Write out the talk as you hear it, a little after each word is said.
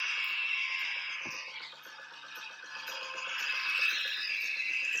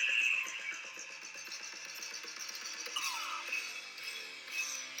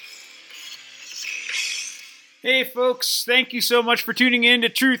Hey, folks, thank you so much for tuning in to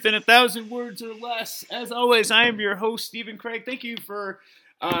Truth in a Thousand Words or Less. As always, I am your host, Stephen Craig. Thank you for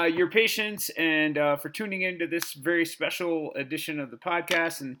your patience and for tuning in to this very special edition of the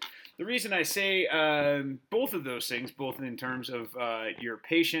podcast. And the reason I say both of those things, both in terms of your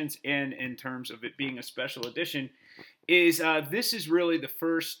patience and in terms of it being a special edition, is this is really the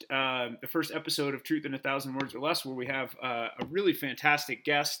first episode of Truth in a Thousand Words or Less, where we have a really fantastic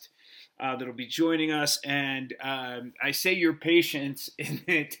guest that'll be joining us. And I say your patience in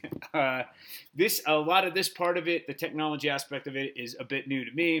it. A lot of this part of it, the technology aspect of it, is a bit new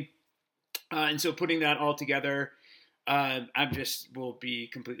to me, and so putting that all together, will be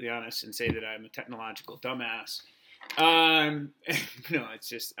completely honest and say that I'm a technological dumbass. No, it's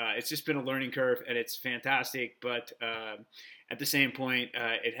just been a learning curve, and it's fantastic. But at the same point,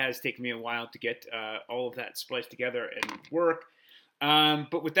 it has taken me a while to get all of that spliced together and work.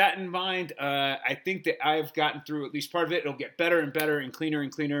 But with that in mind, I think that I've gotten through at least part of it. It'll get better and better and cleaner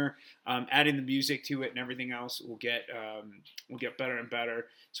and cleaner. Adding the music to it and everything else will get better and better.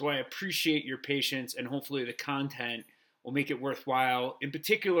 So I appreciate your patience, and hopefully the content will make it worthwhile. In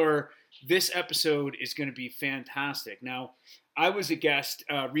particular, this episode is going to be fantastic. Now, I was a guest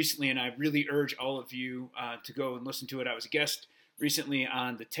recently, and I really urge all of you to go and listen to it. I was a guest recently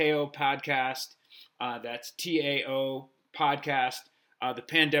on the Tao podcast. That's TAO podcast. The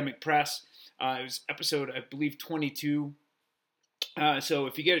Pandemic Press. It was episode, I believe, 22. So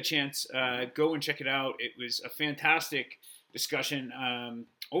if you get a chance, go and check it out. It was a fantastic discussion,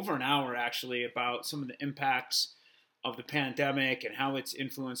 over an hour actually, about some of the impacts of the pandemic and how it's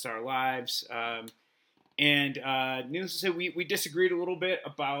influenced our lives. And needless to say, we disagreed a little bit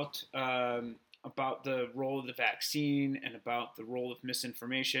about the role of the vaccine and about the role of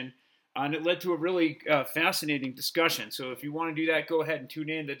misinformation. And it led to a really fascinating discussion. So if you want to do that, go ahead and tune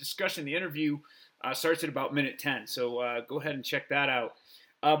in. The discussion, the interview, starts at about minute 10. So go ahead and check that out.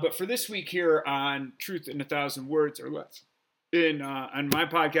 But for this week here on Truth in a Thousand Words or Less, on my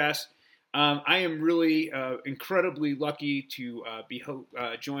podcast, I am really incredibly lucky to be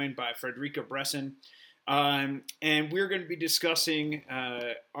joined by Frederica Bresson. And we're going to be discussing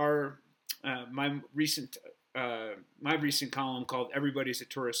my recent column called "Everybody's a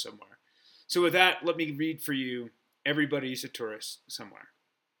Tourist Somewhere." So with that, let me read for you "Everybody's a Tourist Somewhere."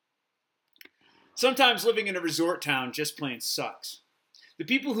 Sometimes living in a resort town just plain sucks. The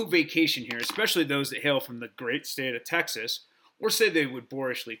people who vacation here, especially those that hail from the great state of Texas, or say they would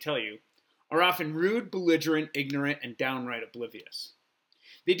boorishly tell you, are often rude, belligerent, ignorant, and downright oblivious.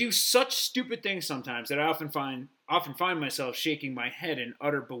 They do such stupid things sometimes that I often find myself shaking my head in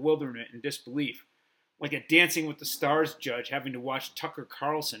utter bewilderment and disbelief, like a Dancing with the Stars judge having to watch Tucker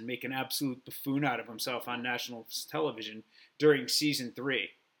Carlson make an absolute buffoon out of himself on national television during season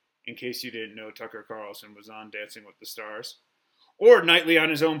 3. In case you didn't know, Tucker Carlson was on Dancing with the Stars. Or nightly on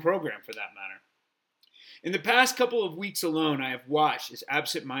his own program, for that matter. In the past couple of weeks alone, I have watched as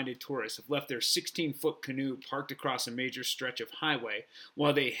absent-minded tourists have left their 16-foot canoe parked across a major stretch of highway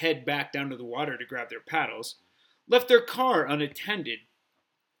while they head back down to the water to grab their paddles, left their car unattended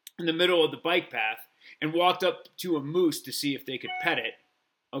in the middle of the bike path, and walked up to a moose to see if they could pet it.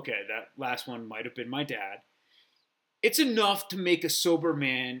 Okay, that last one might have been my dad. It's enough to make a sober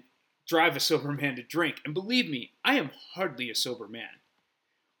man drive a sober man to drink. And believe me, I am hardly a sober man.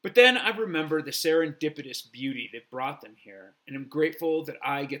 But then I remember the serendipitous beauty that brought them here, and am grateful that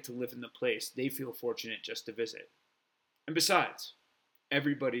I get to live in the place they feel fortunate just to visit. And besides,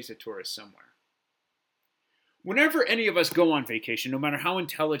 everybody's a tourist somewhere. Whenever any of us go on vacation, no matter how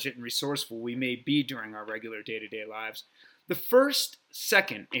intelligent and resourceful we may be during our regular day-to-day lives, the first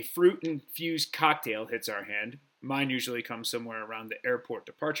second a fruit-infused cocktail hits our hand, mine usually comes somewhere around the airport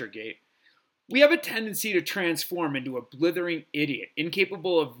departure gate, we have a tendency to transform into a blithering idiot,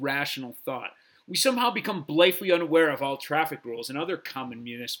 incapable of rational thought. We somehow become blithely unaware of all traffic rules and other common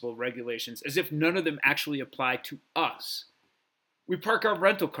municipal regulations, as if none of them actually apply to us. We park our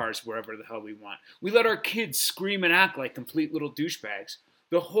rental cars wherever the hell we want. We let our kids scream and act like complete little douchebags.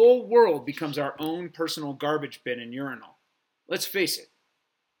 The whole world becomes our own personal garbage bin and urinal. Let's face it,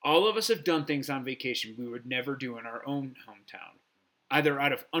 all of us have done things on vacation we would never do in our own hometown, either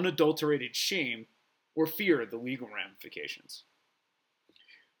out of unadulterated shame or fear of the legal ramifications.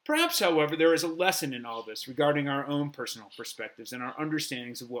 Perhaps, however, there is a lesson in all this regarding our own personal perspectives and our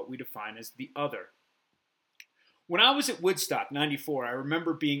understandings of what we define as the other. When I was at Woodstock 94, I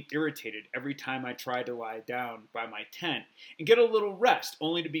remember being irritated every time I tried to lie down by my tent and get a little rest,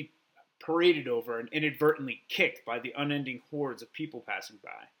 only to be paraded over and inadvertently kicked by the unending hordes of people passing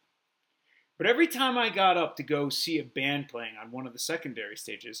by. But every time I got up to go see a band playing on one of the secondary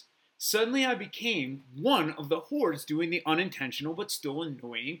stages, Suddenly I became one of the hordes doing the unintentional but still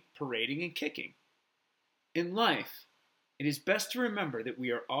annoying parading and kicking. In life, it is best to remember that we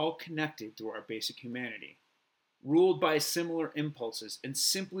are all connected through our basic humanity, ruled by similar impulses and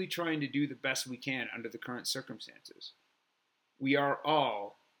simply trying to do the best we can under the current circumstances. We are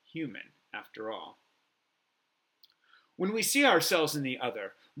all human, after all. When we see ourselves in the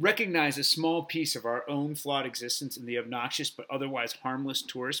other, recognize a small piece of our own flawed existence in the obnoxious but otherwise harmless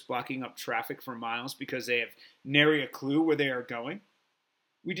tourists blocking up traffic for miles because they have nary a clue where they are going,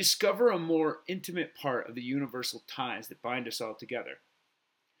 we discover a more intimate part of the universal ties that bind us all together.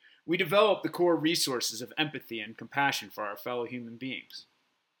 We develop the core resources of empathy and compassion for our fellow human beings.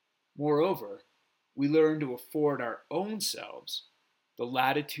 Moreover, we learn to afford our own selves the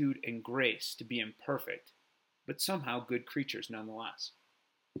latitude and grace to be imperfect, but somehow good creatures nonetheless.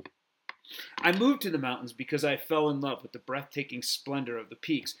 I moved to the mountains because I fell in love with the breathtaking splendor of the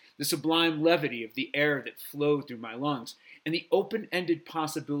peaks, the sublime levity of the air that flowed through my lungs, and the open-ended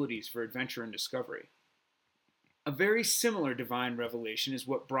possibilities for adventure and discovery. A very similar divine revelation is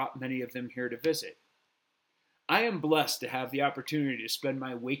what brought many of them here to visit. I am blessed to have the opportunity to spend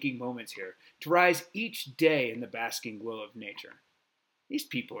my waking moments here, to rise each day in the basking glow of nature. These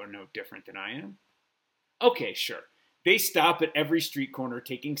people are no different than I am. Okay, sure. They stop at every street corner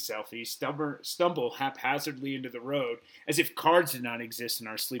taking selfies, stumble haphazardly into the road, as if cards did not exist in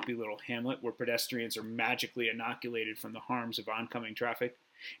our sleepy little hamlet where pedestrians are magically inoculated from the harms of oncoming traffic,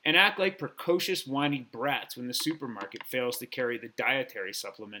 and act like precocious, whiny brats when the supermarket fails to carry the dietary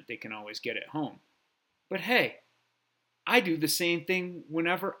supplement they can always get at home. But hey, I do the same thing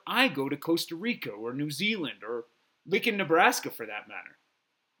whenever I go to Costa Rica or New Zealand or Lincoln, Nebraska for that matter,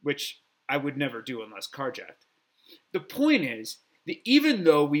 which I would never do unless carjacked. The point is that even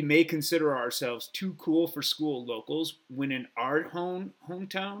though we may consider ourselves too cool for school locals when in our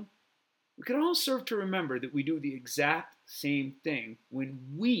hometown, we can all serve to remember that we do the exact same thing when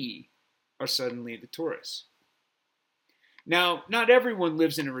we are suddenly the tourists. Now, not everyone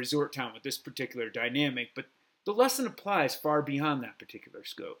lives in a resort town with this particular dynamic, but the lesson applies far beyond that particular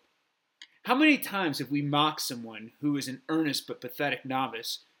scope. How many times have we mocked someone who is an earnest but pathetic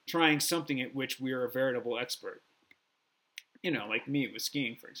novice trying something at which we are a veritable expert? Like me with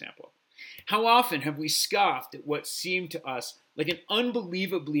skiing, for example. How often have we scoffed at what seemed to us like an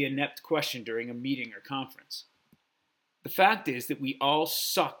unbelievably inept question during a meeting or conference? The fact is that we all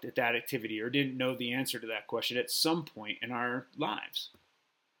sucked at that activity or didn't know the answer to that question at some point in our lives.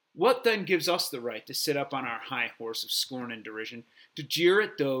 What then gives us the right to sit up on our high horse of scorn and derision, to jeer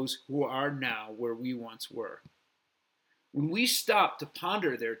at those who are now where we once were? When we stop to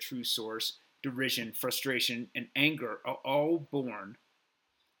ponder their true source, derision, frustration, and anger are all born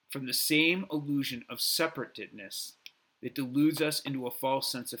from the same illusion of separatedness that deludes us into a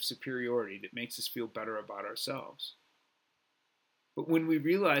false sense of superiority that makes us feel better about ourselves. But when we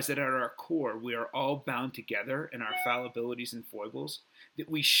realize that at our core we are all bound together in our fallibilities and foibles,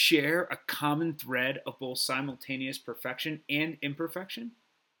 that we share a common thread of both simultaneous perfection and imperfection,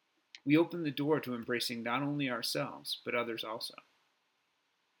 we open the door to embracing not only ourselves, but others also.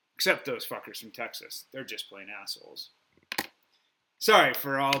 Except those fuckers from Texas. They're just plain assholes. Sorry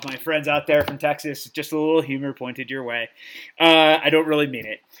for all of my friends out there from Texas. Just a little humor pointed your way. I don't really mean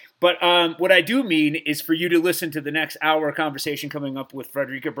it. But what I do mean is for you to listen to the next hour conversation coming up with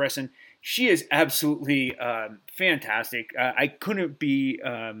Frederica Bresson. She is absolutely fantastic. I couldn't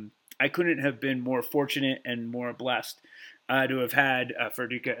have been more fortunate and more blessed to have had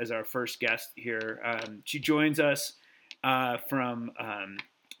Frederica as our first guest here. She joins us from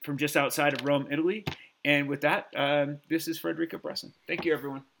just outside of Rome, Italy. And with that, this is Frederica Bresson. Thank you,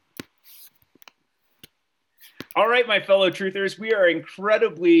 everyone. All right, my fellow truthers, we are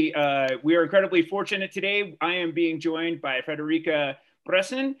incredibly fortunate today. I am being joined by Frederica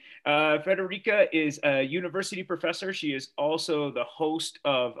Bresson. Frederica is a university professor. She is also the host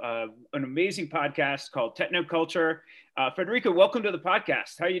of an amazing podcast called Technoculture. Frederica, welcome to the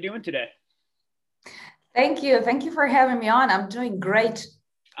podcast. How are you doing today? Thank you. Thank you for having me on. I'm doing great.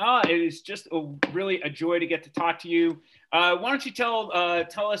 It is just really a joy to get to talk to you. Why don't you tell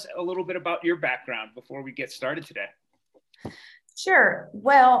us a little bit about your background before we get started today? Sure.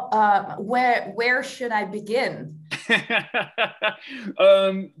 Well, where should I begin?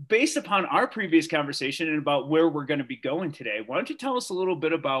 Based upon our previous conversation and about where we're going to be going today, why don't you tell us a little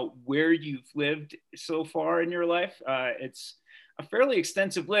bit about where you've lived so far in your life? It's a fairly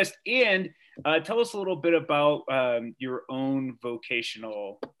extensive list, and tell us a little bit about your own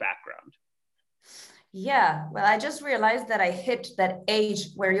vocational background. Yeah, well, I just realized that I hit that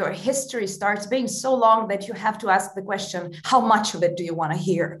age where your history starts being so long that you have to ask the question, how much of it do you want to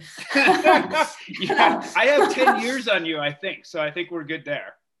hear? Yeah, I have 10 years on you, I think. So I think we're good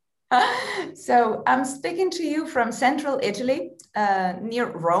there. So I'm speaking to you from central Italy, near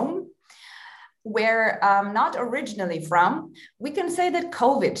Rome, where I'm not originally from. We can say that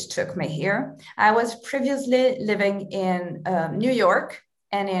COVID took me here. I was previously living in New York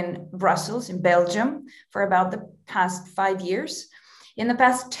and in Brussels, in Belgium, for about the past 5 years. In the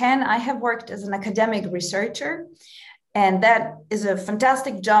past 10, I have worked as an academic researcher, and that is a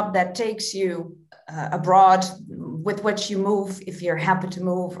fantastic job that takes you abroad, with which you move if you're happy to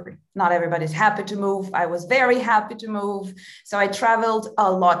move, or not everybody's happy to move. I was very happy to move. So I traveled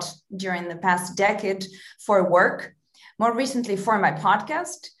a lot during the past decade for work, more recently for my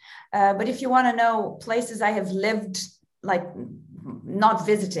podcast. But if you want to know places I have lived, like not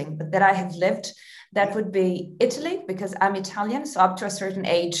visiting, but that I have lived, that would be Italy, because I'm Italian. So up to a certain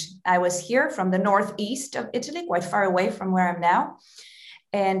age, I was here from the northeast of Italy, quite far away from where I'm now.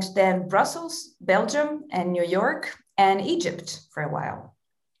 And then Brussels, Belgium, and New York, and Egypt for a while.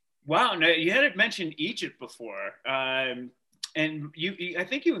 Wow, now you hadn't mentioned Egypt before. And I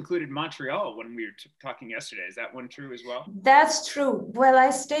think you included Montreal when we were talking yesterday. Is that one true as well? That's true. Well,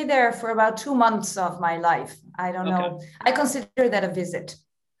 I stayed there for about 2 months of my life. I don't know. I consider that a visit.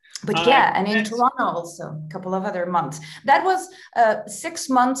 But yeah, and in Toronto also, a couple of other months. That was a 6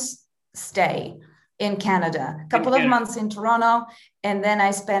 months stay in Canada, a couple of months in Toronto, and then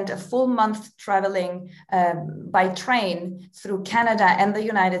I spent a full month traveling by train through Canada and the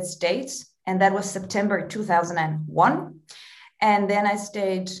United States, and that was September 2001. And then I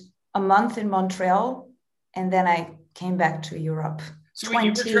stayed a month in Montreal, and then I came back to Europe. So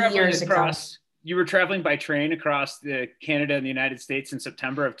 20 years ago. You were traveling by train across Canada and the United States in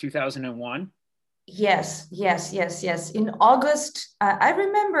September of 2001? Yes. In August, I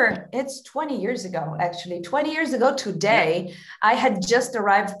remember it's 20 years ago, actually. 20 years ago today, yeah. I had just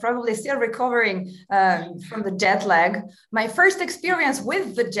arrived, probably still recovering from the jet lag. My first experience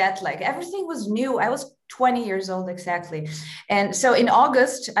with the jet lag, everything was new. I was 20 years old exactly. And so in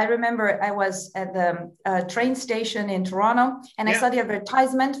August, I remember I was at the train station in Toronto, and I saw the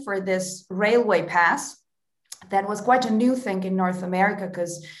advertisement for this railway pass. That was quite a new thing in North America,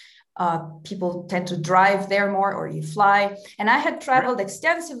 because people tend to drive there more, or you fly. And I had traveled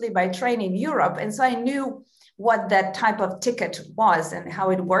extensively by train in Europe. And so I knew what that type of ticket was and how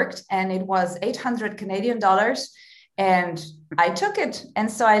it worked. And it was 800 Canadian dollars. And I took it. And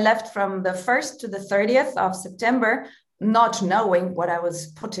so I left from the 1st to the 30th of September, not knowing what I was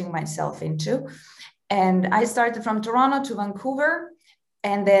putting myself into. And I started from Toronto to Vancouver,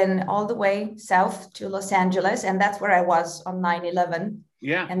 and then all the way south to Los Angeles. And that's where I was on 9/11.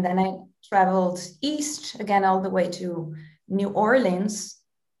 Yeah. And then I traveled east again, all the way to New Orleans,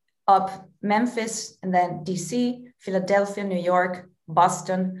 up Memphis, and then DC, Philadelphia, New York,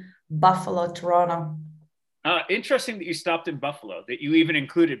 Boston, Buffalo, Toronto. Interesting that you stopped in Buffalo, that you even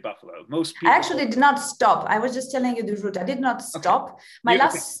included Buffalo. Most people I actually did not stop. I was just telling you the route. I did not stop. Okay. My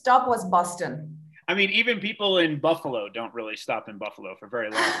last stop was Boston. I mean, even people in Buffalo don't really stop in Buffalo for very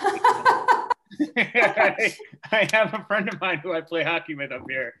long. I have a friend of mine who I play hockey with up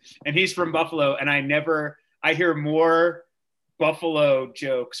here, and he's from Buffalo, and I hear more Buffalo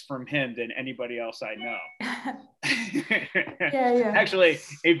jokes from him than anybody else I know. Yeah. Actually,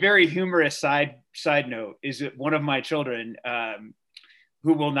 a very humorous side note is that one of my children,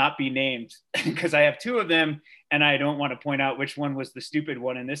 who will not be named because I have two of them, and I don't want to point out which one was the stupid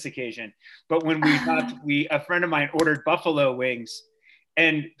one in this occasion. But when a friend of mine ordered buffalo wings,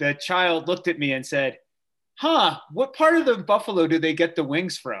 and the child looked at me and said, "Huh, what part of the buffalo do they get the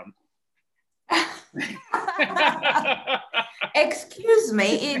wings from?" Excuse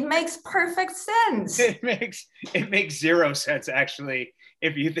me, it makes perfect sense. It makes zero sense, actually,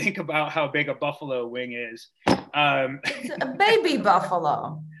 if you think about how big a buffalo wing is. It's a baby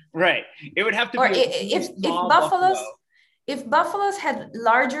buffalo. Right. It would have to be if buffaloes had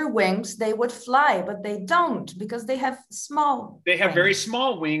larger wings, they would fly, but they don't, because they have small They have wings. Very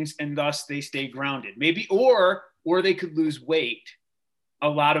small wings, and thus they stay grounded. Maybe, or they could lose weight, a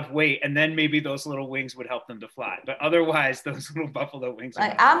lot of weight, and then maybe those little wings would help them to fly. But otherwise, those little buffalo wings.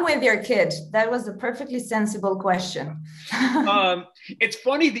 I'm with your kid. That was a perfectly sensible question. It's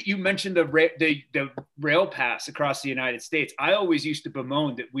funny that you mentioned the rail pass across the United States. I always used to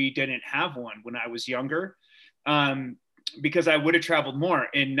bemoan that we didn't have one when I was younger, because I would have traveled more.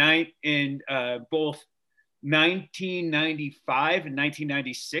 In both 1995 and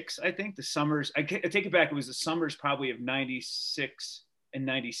 1996, I think the summers. I take it back. It was the summers probably of 96. And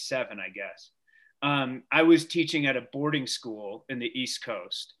 97, I guess. I was teaching at a boarding school in the East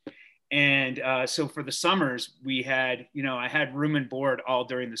Coast. And so for the summers, we had, I had room and board all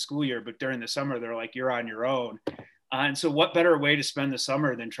during the school year, but during the summer, they're like, you're on your own. And so what better way to spend the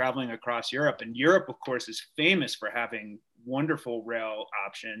summer than traveling across Europe? And Europe, of course, is famous for having wonderful rail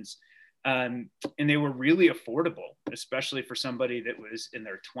options. And they were really affordable, especially for somebody that was in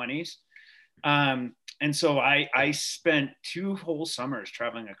their 20s. And so I spent 2 whole summers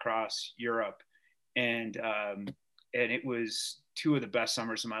traveling across Europe, and it was 2 of the best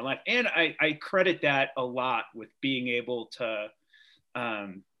summers of my life. And I credit that a lot with being able to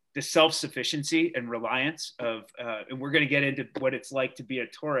the self-sufficiency and reliance of, and we're going to get into what it's like to be a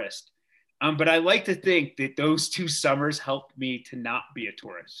tourist. But I like to think that those 2 summers helped me to not be a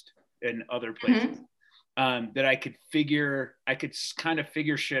tourist in other places. That I could kind of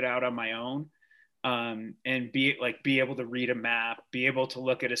figure shit out on my own, and be able to read a map, be able to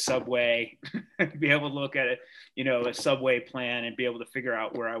look at a subway, be able to look at a subway plan, and be able to figure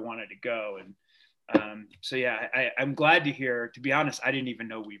out where I wanted to go. And so yeah, I'm glad to hear. To be honest, I didn't even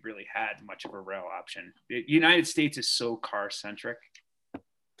know we really had much of a rail option. The United States is so car centric.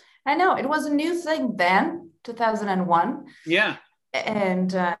 I know it was a new thing then, 2001. Yeah.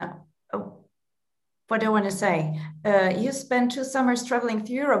 And what do I want to say? You spent 2 summers traveling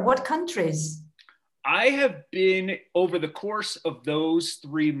through Europe. What countries? I have been over the course of those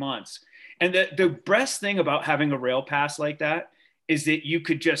 3 months. And the best thing about having a rail pass like that is that you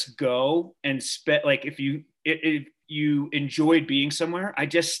could just go and spend, like if you enjoyed being somewhere, I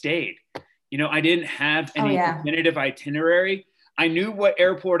just stayed. I didn't have any definitive itinerary. I knew what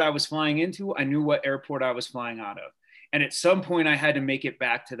airport I was flying into. I knew what airport I was flying out of. And at some point I had to make it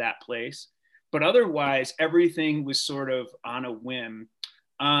back to that place. But otherwise, everything was sort of on a whim.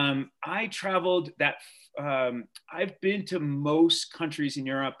 I traveled I've been to most countries in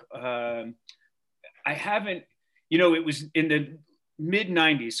Europe. I haven't, it was in the mid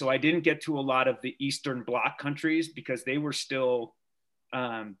 90s. So I didn't get to a lot of the Eastern Bloc countries because they were still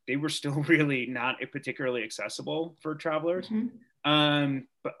really not particularly accessible for travelers.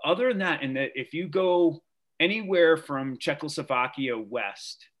 But other than that, if you go anywhere from Czechoslovakia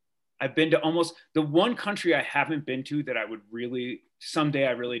west, I've been to almost the one country I haven't been to that I would really, someday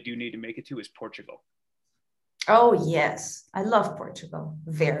I really do need to make it to is Portugal. Oh, yes. I love Portugal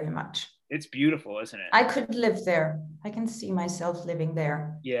very much. It's beautiful, isn't it? I could live there. I can see myself living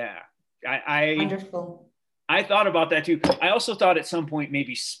there. Yeah. Wonderful. I thought about that too. I also thought at some point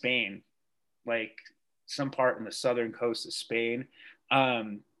maybe Spain, like some part in the southern coast of Spain.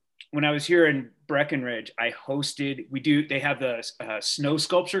 When I was here in Breckenridge, I hosted, they have the snow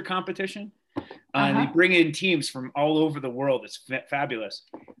sculpture competition. And they bring in teams from all over the world. It's fabulous.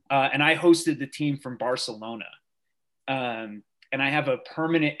 And I hosted the team from Barcelona. And I have a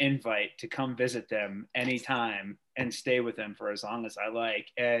permanent invite to come visit them anytime and stay with them for as long as I like.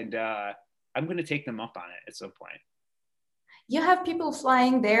 And I'm going to take them up on it at some point. You have people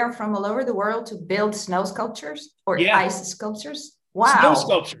flying there from all over the world to build snow sculptures or ice sculptures? Wow. Snow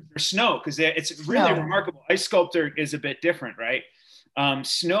sculpture for snow, because it's really remarkable. Ice sculpture is a bit different, right?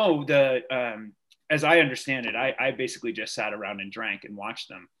 Snow, as I understand it, I basically just sat around and drank and watched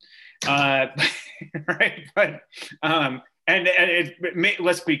them. Right. But,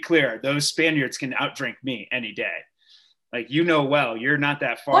 let's be clear, those Spaniards can outdrink me any day. Like, well, you're not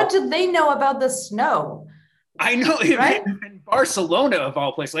that far. What do they know about the snow? I know, right? In Barcelona of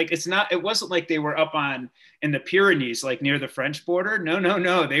all places. Like, it wasn't like they were up in the Pyrenees, like near the French border.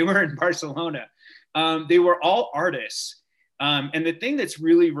 No. They were in Barcelona. They were all artists. And the thing that's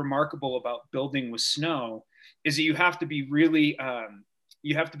really remarkable about building with snow is that you have to be really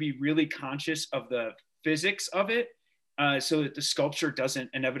conscious of the physics of it, so that the sculpture doesn't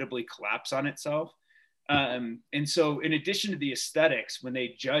inevitably collapse on itself. And so in addition to the aesthetics, when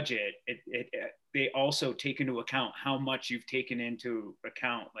they judge it, they also take into account how much you've taken into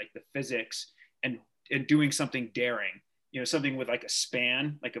account, like the physics and doing something daring, something with like a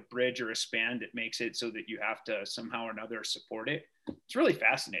span, like a bridge or a span that makes it so that you have to somehow or another support it. It's really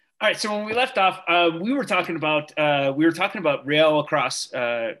fascinating. All right. So when we left off, we were talking about rail across,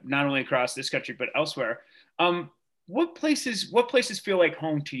 not only across this country, but elsewhere. What places feel like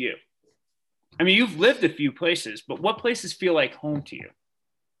home to you? I mean, you've lived a few places, but what places feel like home to you?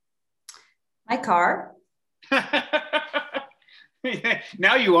 My car.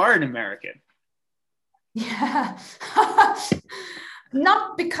 Now you are an American. Yeah.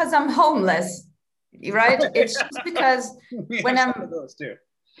 Not because I'm homeless, right? It's just because when I'm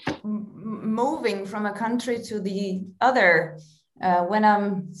moving from a country to the other, when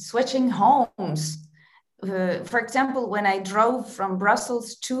I'm switching homes, for example, when I drove from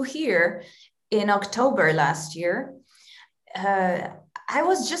Brussels to here, in October last year, I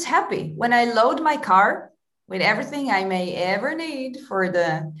was just happy when I load my car with everything I may ever need for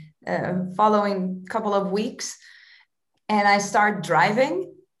the following couple of weeks. And I start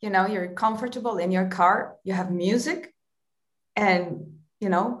driving, you're comfortable in your car, you have music and,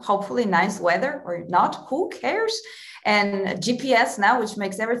 hopefully nice weather or not, who cares? And GPS now, which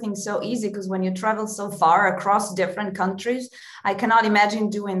makes everything so easy because when you travel so far across different countries, I cannot imagine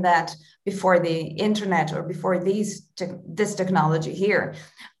doing that before the internet or before this technology here,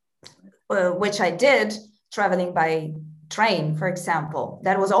 which I did traveling by train, for example.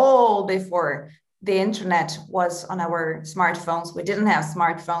 That was all before the internet was on our smartphones. We didn't have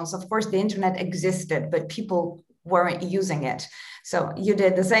smartphones. Of course, the internet existed, but people weren't using it. So you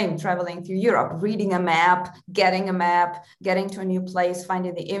did the same, traveling through Europe, reading a map, getting to a new place,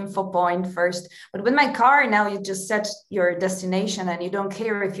 finding the info point first. But with my car now, you just set your destination and you don't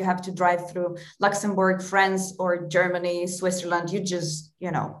care if you have to drive through Luxembourg, France, or Germany, Switzerland. You just,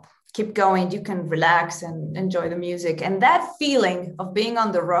 keep going. You can relax and enjoy the music. And that feeling of being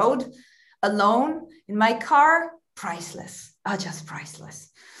on the road alone in my car, priceless. Oh, just priceless.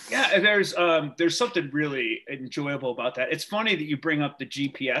 Yeah, there's something really enjoyable about that. It's funny that you bring up the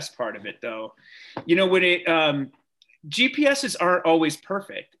GPS part of it, though. When GPSs aren't always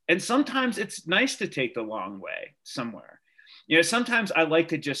perfect, and sometimes it's nice to take the long way somewhere. Sometimes I like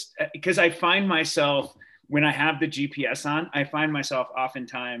to just, because I find myself when I have the GPS on, I find myself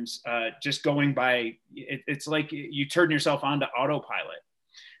oftentimes just going by. It's like you turn yourself on to autopilot.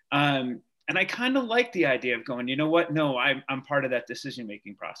 And I kind of like the idea of going, you know what? No, I'm part of that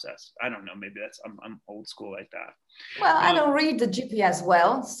decision-making process. I don't know. Maybe I'm old school like that. Well, I don't read the GPS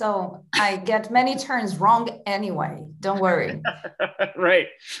well, so I get many turns wrong anyway. Don't worry. Right.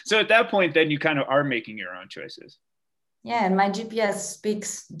 So at that point, then you kind of are making your own choices. Yeah, and my GPS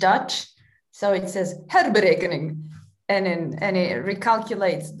speaks Dutch. So it says herberekening and it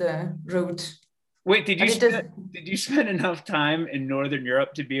recalculates the route. Wait, did you spend enough time in Northern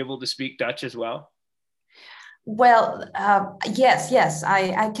Europe to be able to speak Dutch as well? Well, yes,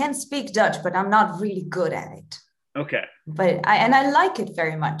 I can speak Dutch, but I'm not really good at it. Okay. But I like it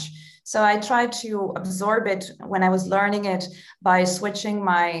very much. So I tried to absorb it when I was learning it by switching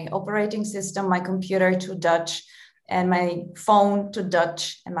my operating system, my computer to Dutch, and my phone to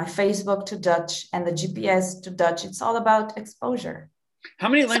Dutch, and my Facebook to Dutch, and the GPS to Dutch. It's all about exposure. How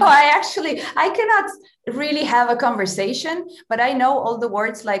many languages? So I cannot really have a conversation, but I know all the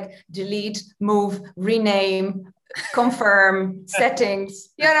words like delete, move, rename, confirm, settings,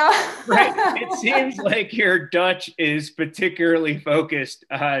 Right. It seems like your Dutch is particularly focused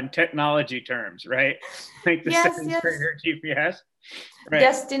on technology terms, right? Like the settings for your GPS. Right.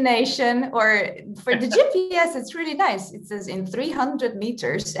 Destination, or for the GPS, it's really nice. It says in 300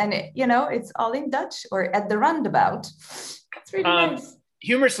 meters and it's all in Dutch, or at the roundabout. It's really nice.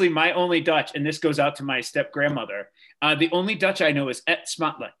 Humorously, my only Dutch, and this goes out to my step grandmother, the only Dutch I know is et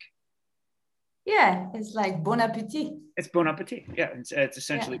smatelijk. Yeah, it's like bon appetit. It's bon appetit. Yeah, it's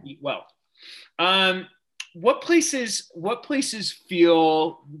essentially eat well. What places do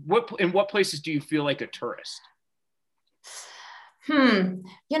you feel like a tourist? You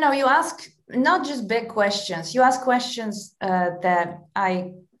ask not just big questions. You ask questions that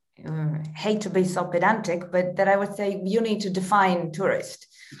I hate to be so pedantic, but that I would say you need to define tourist.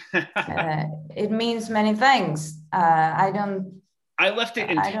 It means many things. I left it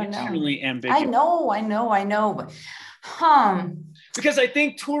intentionally ambiguous. I know. But, because I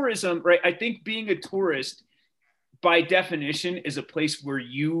think tourism, right? I think being a tourist, by definition, is a place where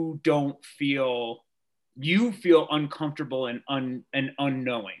you feel uncomfortable and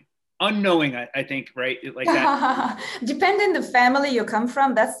unknowing. I think, right? Like that. Depending the family you come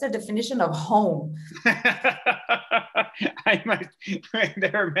from, that's the definition of home.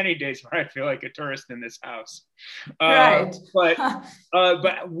 There are many days where I feel like a tourist in this house. Right.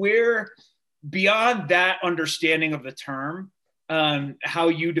 But where, beyond that understanding of the term, how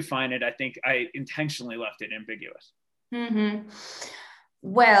you define it, I think I intentionally left it ambiguous. Mm-hmm.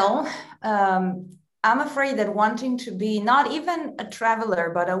 Well, I'm afraid that wanting to be not even a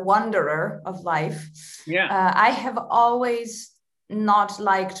traveler, but a wanderer of life, I have always not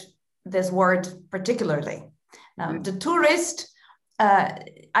liked this word particularly. Now, the tourist,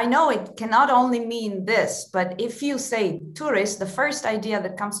 I know it cannot only mean this, but if you say tourist, the first idea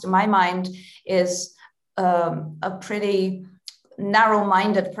that comes to my mind is a pretty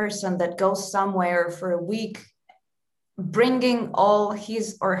narrow-minded person that goes somewhere for a week, bringing all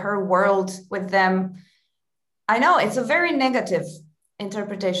his or her world with them. I know it's a very negative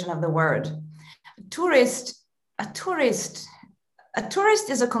interpretation of the word. A tourist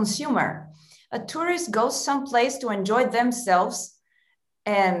is a consumer. A tourist goes someplace to enjoy themselves,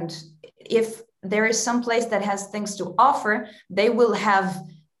 and if there is some place that has things to offer, they will have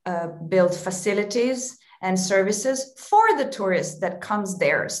built facilities and services for the tourist that comes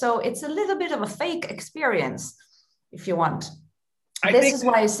there. So it's a little bit of a fake experience, if you want. This is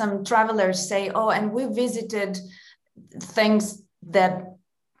why some travelers say, oh, and we visited things that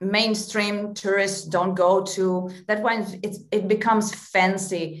mainstream tourists don't go to. That when it becomes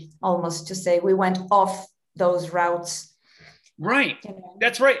fancy almost to say we went off those routes. Right. You know?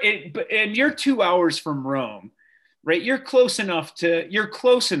 That's right. And you're 2 hours from Rome, right? You're close enough.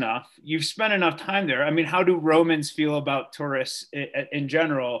 You've spent enough time there. I mean, how do Romans feel about tourists in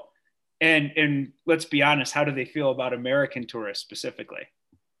general? And let's be honest, how do they feel about American tourists specifically?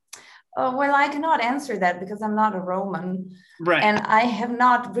 Well, I cannot answer that because I'm not a Roman. Right. And I have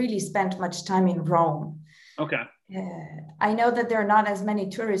not really spent much time in Rome. Okay. I know that there are not as many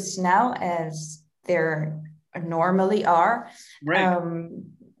tourists now as there normally are. Right.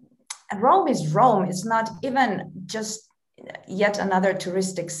 Rome is Rome. It's not even just yet another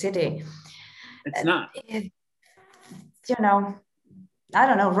touristic city. It's not. You know, I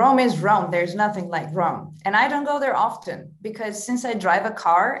don't know. Rome is Rome. There's nothing like Rome. And I don't go there often because since I drive a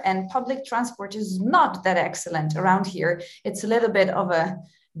car and public transport is not that excellent around here, it's a little bit of a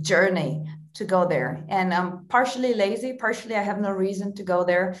journey to go there. And I'm partially lazy, partially I have no reason to go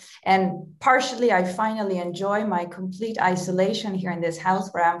there. And partially I finally enjoy my complete isolation here in this house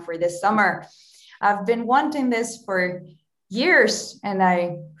where I'm for this summer. I've been wanting this for years and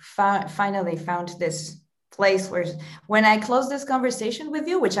I finally found this place where when I close this conversation with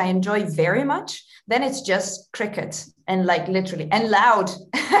you, which I enjoy very much, then it's just crickets and like literally and loud.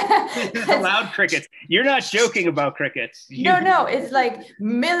 Loud crickets. You're not joking about crickets. No, it's like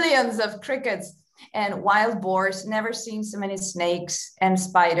millions of crickets and wild boars. Never seen so many snakes and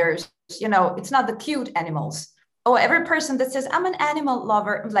spiders. You know, it's not the cute animals. Oh, every person that says I'm an animal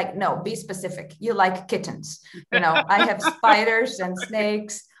lover, I'm like, no, be specific. You like kittens. You know, I have spiders and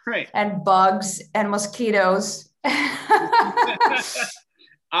snakes. Right. And bugs and mosquitoes.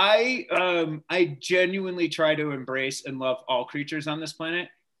 I genuinely try to embrace and love all creatures on this planet,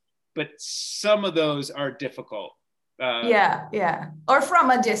 but some of those are difficult. Yeah. Or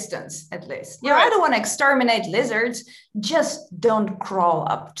from a distance, at least. You know, I don't want to exterminate lizards. Just don't crawl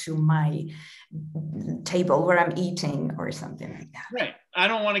up to my table where I'm eating or something like that. Right. I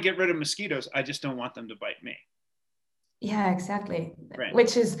don't want to get rid of mosquitoes. I just don't want them to bite me. Yeah, exactly. Right.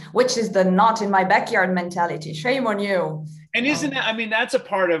 Which is the not in my backyard mentality. Shame on you. And isn't that, I mean, that's a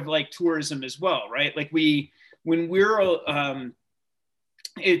part of like tourism as well, right? Like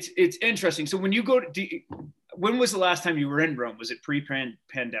it's interesting. So when you go when was the last time you were in Rome? Was it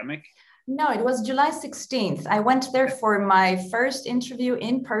pre-pandemic? No, it was July 16th. I went there for my first interview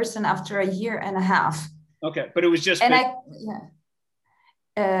in person after a year and a half. Okay, but it was just. And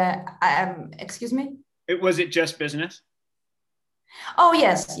excuse me? Was it just business? Oh,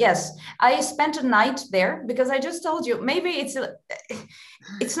 yes. I spent a night there because I just told you, maybe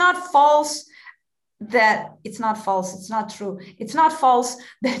it's not false that it's not false. It's not true. It's not false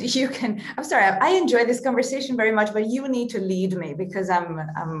that you can, I'm sorry, I enjoy this conversation very much, but you need to lead me because I'm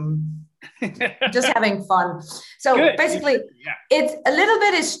just having fun. So Good. Basically, It's a little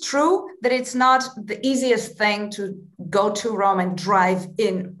bit is true that it's not the easiest thing to go to Rome and drive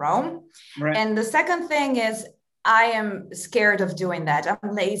in Rome. Right. And the second thing is I am scared of doing that.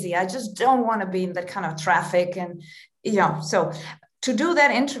 I'm lazy. I just don't want to be in that kind of traffic. And, so to do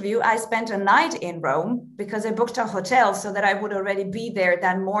that interview, I spent a night in Rome because I booked a hotel so that I would already be there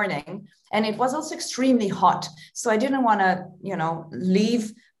that morning. And it was also extremely hot. So I didn't want to,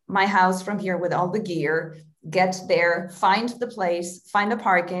 leave my house from here with all the gear, get there, find the place, find a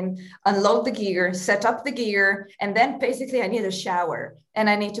parking, unload the gear, set up the gear, and then basically I need a shower and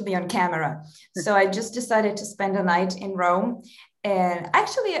I need to be on camera. So I just decided to spend a night in Rome. And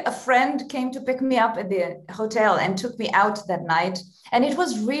actually a friend came to pick me up at the hotel and took me out that night. And it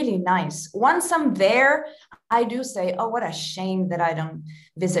was really nice. Once I'm there, I do say, oh, what a shame that I don't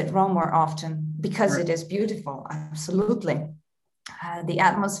visit Rome more often because It is beautiful. Absolutely. The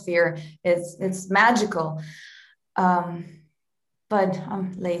atmosphere it's magical, but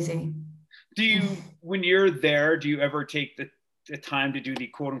I'm lazy. When you're there, do you ever take the time to do the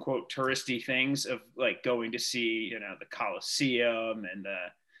quote unquote touristy things of like going to see, the Colosseum and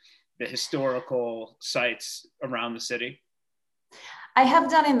the historical sites around the city? I have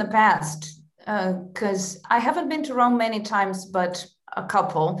done in the past because I haven't been to Rome many times, but a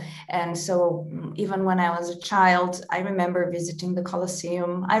couple. And so even when I was a child, I remember visiting the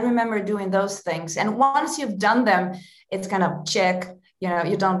Colosseum. I remember doing those things. And once you've done them, it's kind of check, You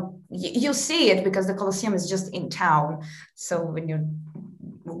know, you see it because the Colosseum is just in town. So when you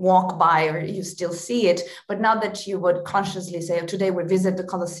walk by, or you still see it, but not that you would consciously say, oh, today we visit the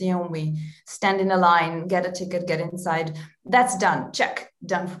Colosseum, we stand in a line, get a ticket, get inside. That's done. Check.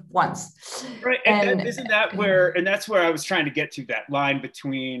 Done once. Right. And isn't that where, and that's where I was trying to get to, that line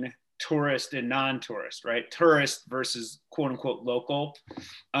between tourist and non-tourist, right? Tourist versus quote unquote local.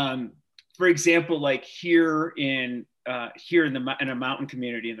 For example, like here in a mountain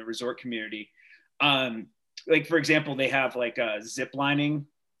community, in the resort community, like for example, they have like zip lining,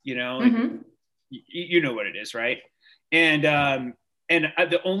 you know, like, you know what it is, right? And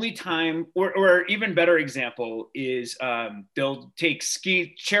the only time, or even better example is they'll take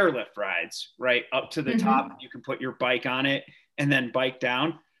ski chairlift rides, right, up to the top. You can put your bike on it and then bike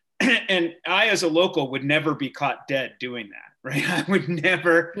down. And I, as a local, would never be caught dead doing that, right? I would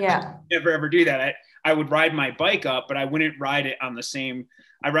never ever do that. I would ride my bike up, but I wouldn't ride it on the same.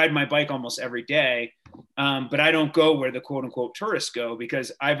 I ride my bike almost every day, but I don't go where the quote unquote tourists go,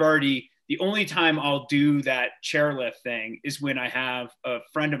 because the only time I'll do that chairlift thing is when I have a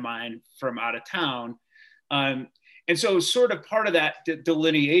friend of mine from out of town. And so sort of part of that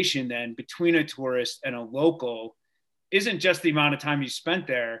delineation then between a tourist and a local isn't just the amount of time you spent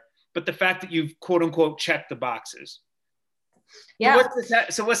there, but the fact that you've quote unquote checked the boxes. Yeah.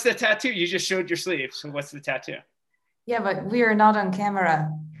 So what's the tattoo? You just showed your sleeve. So what's the tattoo? Yeah, but we are not on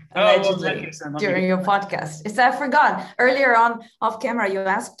camera during your podcast. I forgot earlier on off camera, you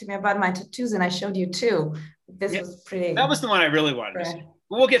asked me about my tattoos and I showed you two. This was pretty. That was the one I really wanted to see.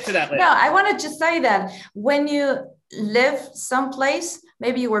 But we'll get to that later. No, I wanted to say that when you live someplace,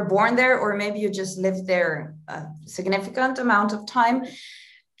 maybe you were born there, or maybe you just lived there a significant amount of time,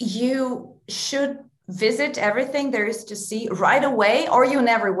 you should visit everything there is to see right away, or you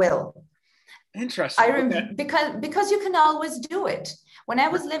never will. Interesting. Because you can always do it. When I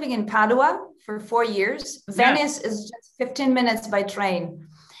was living in Padua for 4 years, Venice is just 15 minutes by train.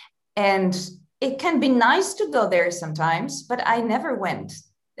 And it can be nice to go there sometimes, but I never went.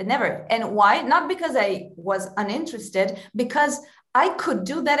 Never. And why? Not because I was uninterested, because I could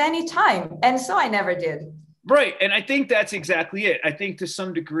do that anytime. And so I never did. Right. And I think that's exactly it. I think to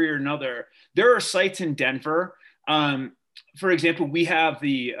some degree or another, there are sites in Denver. For example, we have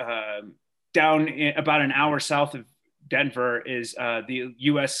the about an hour south of Denver is the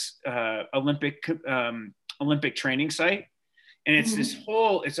U.S. Olympic training site. And it's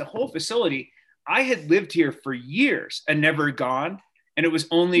it's a whole facility. I had lived here for years and never gone. And it was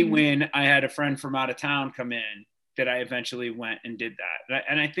only when I had a friend from out of town come in that I eventually went and did that.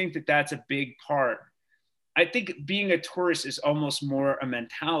 And I think that that's a big part. I think being a tourist is almost more a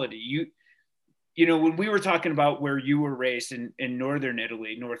mentality. You know, when we were talking about where you were raised in northern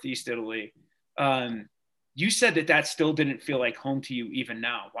Italy, northeast Italy, you said that still didn't feel like home to you even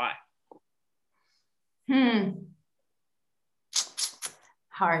now. Why?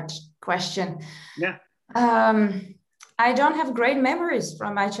 Hard question. Yeah. I don't have great memories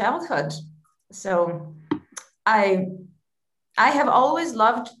from my childhood. So I have always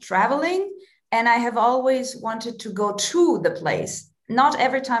loved traveling, and I have always wanted to go to the place. Not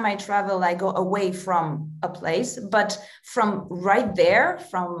every time I travel, I go away from a place, but from right there,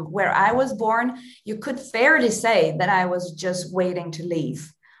 from where I was born, you could fairly say that I was just waiting to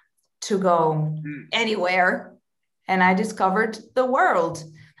leave, to go anywhere. And I discovered the world.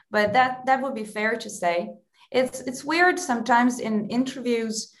 But that would be fair to say. It's weird sometimes in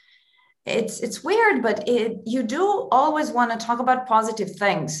interviews. It's weird, but you do always want to talk about positive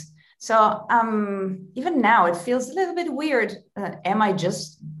things. So even now, it feels a little bit weird. Am I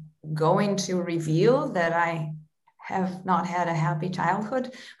just going to reveal that I have not had a happy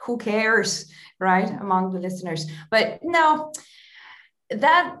childhood? Who cares, right? Among the listeners. But no,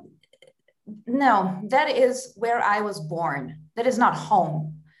 that is where I was born. That is not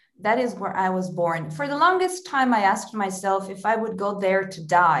home. That is where I was born. For the longest time, I asked myself if I would go there to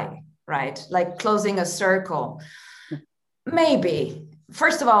die, right? Like closing a circle. Maybe.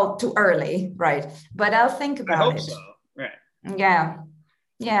 First of all, too early, right? But I'll think about it. I hope so, right?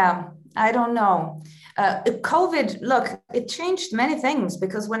 Yeah. I don't know. COVID, look, it changed many things,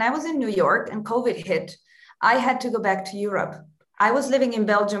 because when I was in New York and COVID hit, I had to go back to Europe. I was living in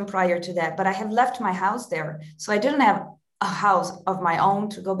Belgium prior to that, but I have left my house there. So I didn't have a house of my own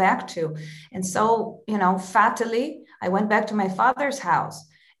to go back to. And so, fatally, I went back to my father's house.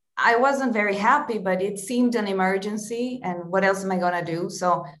 I wasn't very happy, but it seemed an emergency. And what else am I going to do?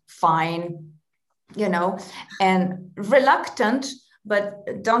 So fine, and reluctant,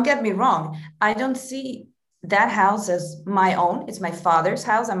 but don't get me wrong. I don't see that house as my own. It's my father's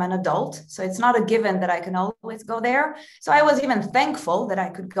house. I'm an adult. So it's not a given that I can always go there. So I was even thankful that I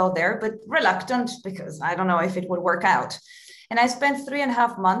could go there, but reluctant because I don't know if it would work out. And I spent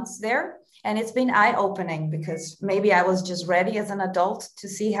 3.5 months there. And it's been eye-opening because maybe I was just ready as an adult to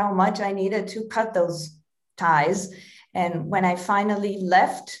see how much I needed to cut those ties. And when I finally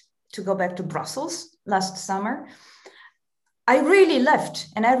left to go back to Brussels last summer, I really left.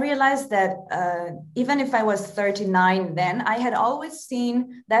 And I realized that even if I was 39 then, I had always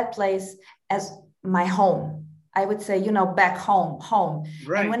seen that place as my home. I would say, back home, home.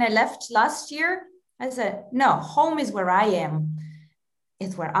 Right. And when I left last year, I said, no, home is where I am.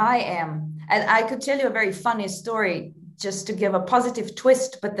 It's where I am. And I could tell you a very funny story just to give a positive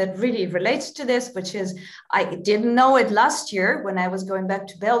twist, but that really relates to this, which is I didn't know it last year when I was going back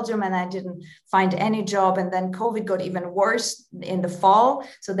to Belgium and I didn't find any job. And then COVID got even worse in the fall.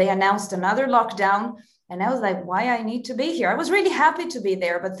 So they announced another lockdown. And I was like, why I need to be here? I was really happy to be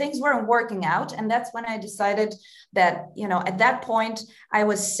there, but things weren't working out. And that's when I decided that, at that point, I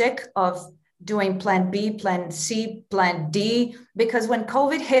was sick of doing plan B, plan C, plan D, because when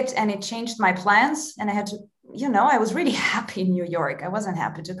COVID hit and it changed my plans and I had to, I was really happy in New York. I wasn't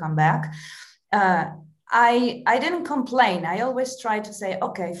happy to come back. I didn't complain. I always tried to say,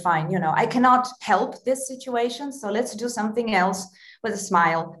 okay, fine. I cannot help this situation. So let's do something else with a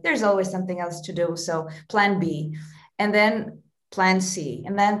smile. There's always something else to do. So plan B, and then plan C,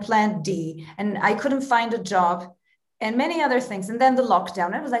 and then plan D. And I couldn't find a job and many other things. And then the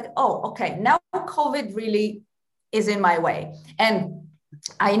lockdown, I was like, oh, okay, now COVID really is in my way. And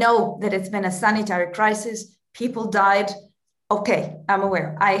I know that it's been a sanitary crisis. People died. Okay, I'm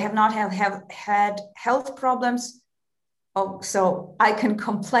aware. I have not have had health problems. Oh, so I can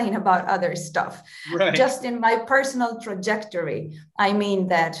complain about other stuff. Right. Just in my personal trajectory, I mean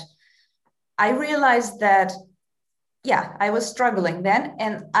that I realized that, yeah, I was struggling then.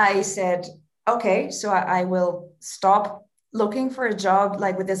 And I said, okay, so I will stop looking for a job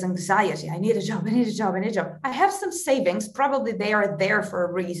like with this anxiety. I need a job, I need a job, I need a job. I have some savings, probably they are there for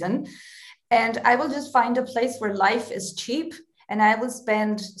a reason. And I will just find a place where life is cheap. And I will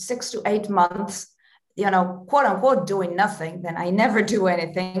spend 6 to 8 months, quote unquote, doing nothing. Then I never do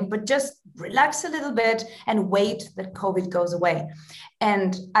anything, but just relax a little bit and wait that COVID goes away.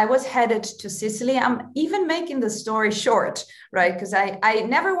 And I was headed to Sicily. I'm even making the story short, right? Because I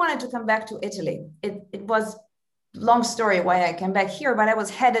never wanted to come back to Italy. It was long story why I came back here, but I was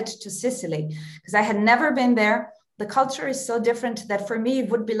headed to Sicily because I had never been there. The culture is so different that for me, it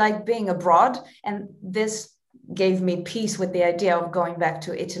would be like being abroad. And this gave me peace with the idea of going back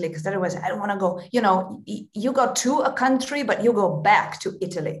to Italy, because otherwise I don't want to go, you go to a country, but you go back to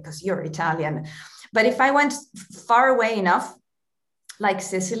Italy because you're Italian. But if I went far away enough, like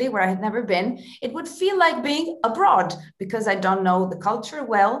Sicily, where I had never been, it would feel like being abroad because I don't know the culture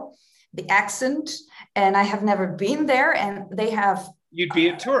well, the accent, and I have never been there. And they have... You'd be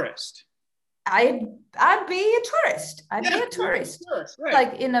a tourist. I'd be a tourist. I'd be a tourist, right.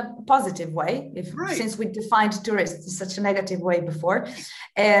 Like in a positive way, since we defined tourists in such a negative way before.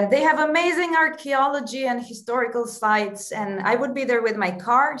 And they have amazing archaeology and historical sites. And I would be there with my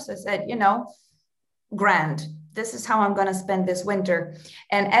car. So I said, grand. This is how I'm going to spend this winter.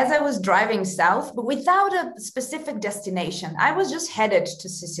 And as I was driving south, but without a specific destination, I was just headed to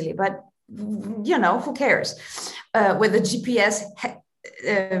Sicily. But, who cares? With a GPS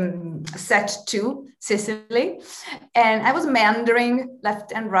set to Sicily, and I was meandering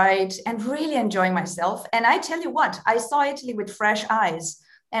left and right and really enjoying myself. And I tell you what, I saw Italy with fresh eyes,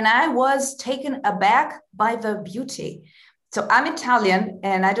 and I was taken aback by the beauty. So I'm Italian,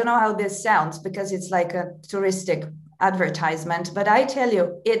 and I don't know how this sounds because it's like a touristic advertisement, but I tell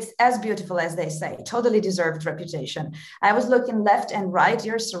you, it's as beautiful as they say. Totally deserved reputation. I was looking left and right.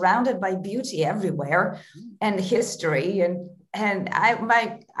 You're surrounded by beauty everywhere and history, and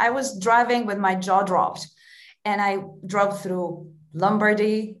I was driving with my jaw dropped, and I drove through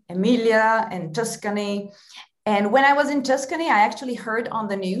Lombardy, Emilia, and Tuscany. And when I was in Tuscany, I actually heard on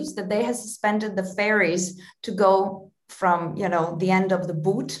the news that they had suspended the ferries to go from, the end of the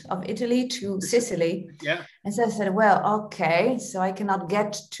boot of Italy to Sicily. Yeah. And so I said, well, okay, so I cannot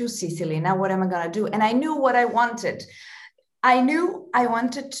get to Sicily. Now what am I going to do? And I knew what I wanted. I knew I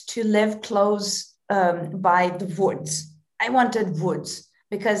wanted to live close by the woods. I wanted woods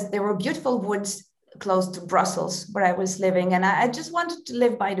because there were beautiful woods close to Brussels where I was living. And I just wanted to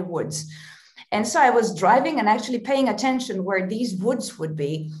live by the woods. And so I was driving and actually paying attention where these woods would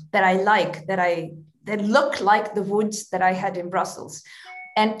be that I like, that look like the woods that I had in Brussels.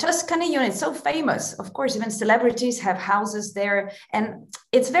 And Tuscany, it's so famous. Of course, even celebrities have houses there. And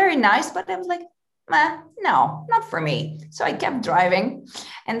it's very nice. But I was like, no, not for me. So I kept driving.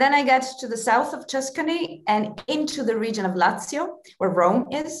 And then I got to the south of Tuscany and into the region of Lazio, where Rome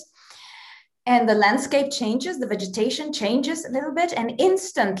is. And the landscape changes, the vegetation changes a little bit. And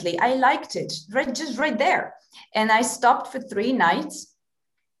instantly I liked it, just right there. And I stopped for 3 nights.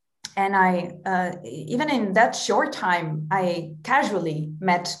 And I, even in that short time, I casually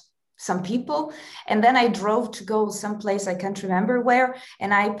met some people. And then I drove to go someplace, I can't remember where.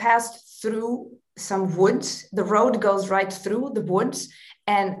 And I passed through some woods. The road goes right through the woods.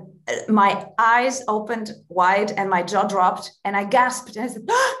 And my eyes opened wide and my jaw dropped. And I gasped and I said,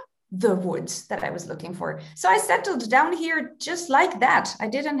 ah! The woods that I was looking for. So I settled down here just like that. I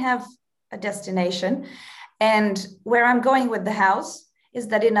didn't have a destination. And where I'm going with the house is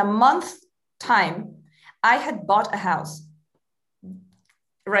that in a month time, I had bought a house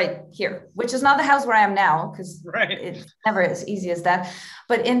right here, which is not the house where I am now, because it's never as easy as that.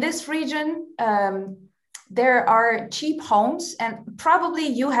 But in this region, there are cheap homes, and probably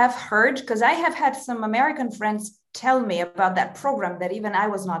you have heard, because I have had some American friends tell me about that program that even I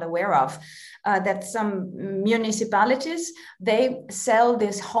was not aware of, that some municipalities, they sell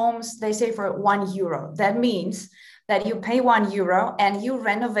these homes, they say for €1. That means that you pay €1 and you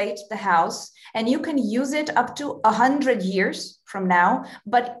renovate the house and you can use it up to 100 years from now,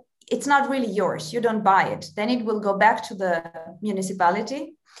 but it's not really yours. You don't buy it. Then it will go back to the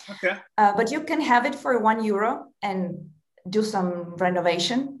municipality. Okay. But you can have it for €1 and do some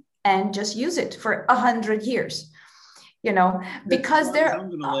renovation and just use it for 100 years. You know, because there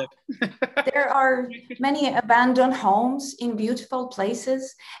are many abandoned homes in beautiful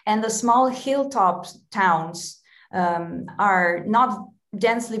places, and the small hilltop towns are not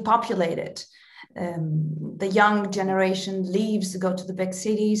densely populated. The young generation leaves to go to the big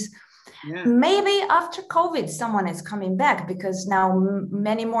cities. Yeah. Maybe after COVID, someone is coming back because now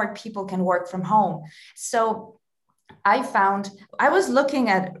many more people can work from home. So I was looking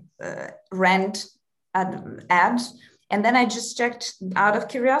at rent ads. And then I just checked out of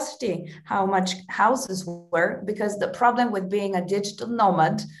curiosity how much houses were, because the problem with being a digital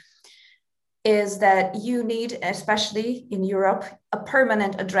nomad is that you need, especially in Europe, a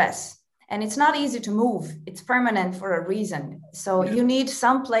permanent address. And it's not easy to move. It's permanent for a reason. So you need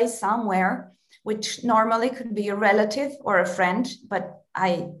someplace, somewhere, which normally could be a relative or a friend, but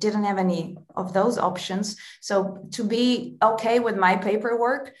I didn't have any of those options. So to be okay with my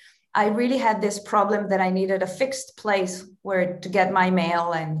paperwork, I really had this problem that I needed a fixed place where to get my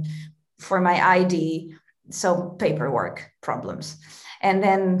mail and for my ID, so paperwork problems. And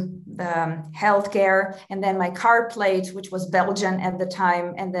then the healthcare, and then my car plate, which was Belgian at the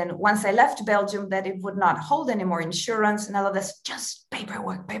time. And then once I left Belgium, that it would not hold any more insurance and all of this, just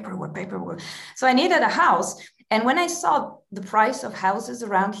paperwork. So I needed a house. And when I saw the price of houses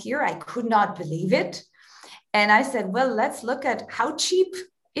around here, I could not believe it. And I said, well, let's look at how cheap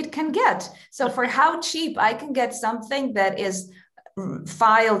it can get. So for how cheap I can get something that is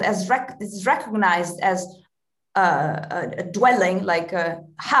filed as is recognized as a dwelling, like a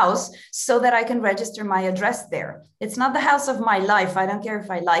house, so that I can register my address there. It's not the house of my life. I don't care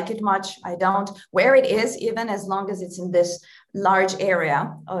if I like it much. I don't. Where it is, even as long as it's in this large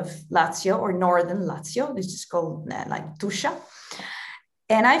area of Lazio or northern Lazio, which is called like Tuscia.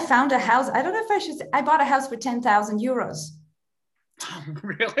 And I found a house. I don't know if I should say, I bought a house for €10,000.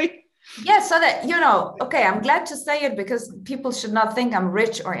 Really? Yeah, so that, you know, okay, I'm glad to say it because people should not think I'm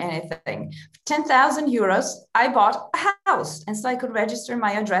rich or anything. €10,000, I bought a house. And so I could register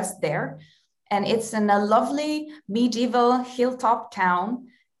my address there. And it's in a lovely medieval hilltop town.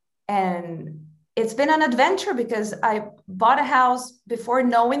 And it's been an adventure because I bought a house before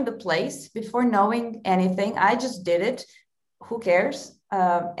knowing the place, before knowing anything. I just did it. Who cares?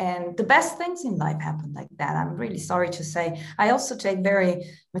 And the best things in life happen like that. I'm really sorry to say. I also take very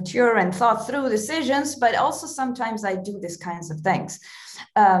mature and thought through decisions, but also sometimes I do these kinds of things.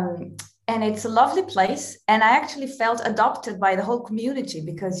 And it's a lovely place. And I actually felt adopted by the whole community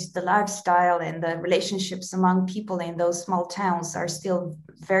because the lifestyle and the relationships among people in those small towns are still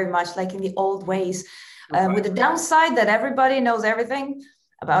very much like in the old ways, with the downside that everybody knows everything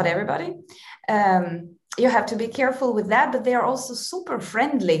about everybody. You have to be careful with that, but they are also super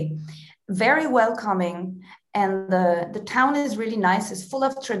friendly, very welcoming. And the town is really nice. It's full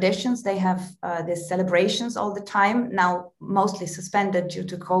of traditions. They have these celebrations all the time, now mostly suspended due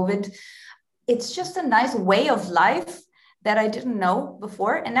to COVID. It's just a nice way of life that I didn't know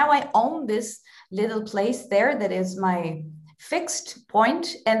before. And now I own this little place there that is my fixed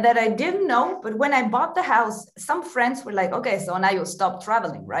point and that I didn't know. But when I bought the house, some friends were like, okay, so now you stop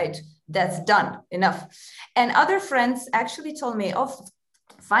traveling, right? That's done, enough. And other friends actually told me, oh,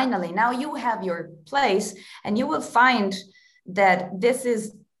 finally, now you have your place, and you will find that this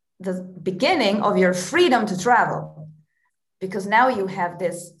is the beginning of your freedom to travel, because now you have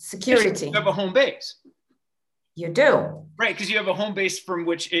this security. You have a home base. You do. Right, because you have a home base from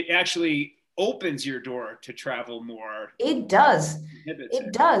which it actually opens your door to travel more. It does.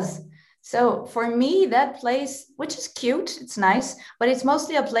 It does. So for me, that place, which is cute, it's nice, but it's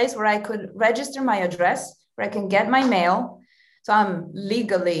mostly a place where I could register my address, where I can get my mail. So I'm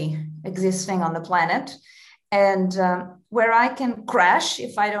legally existing on the planet, and where I can crash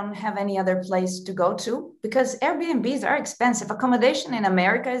if I don't have any other place to go to, because Airbnbs are expensive. Accommodation in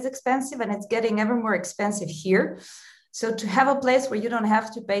America is expensive, and it's getting ever more expensive here. So to have a place where you don't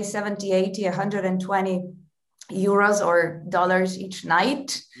have to pay 70, 80, 120 euros or dollars each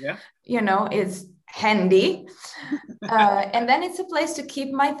night, you know, is handy. And then it's a place to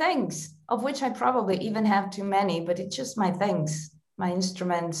keep my things, of which I probably even have too many, but it's just my things, my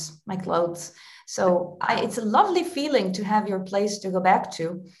instruments, my clothes. So it's a lovely feeling to have your place to go back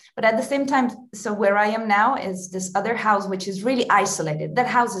to. But at the same time, so where I am now is this other house, which is really isolated. That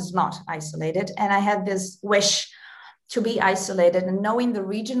house is not isolated. And I had this wish to be isolated, and knowing the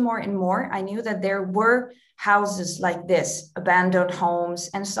region more and more, I knew that there were houses like this, abandoned homes.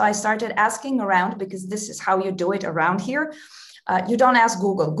 And so I started asking around, because this is how you do it around here. You don't ask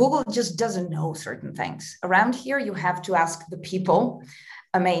Google. Google just doesn't know certain things. Around here, you have to ask the people.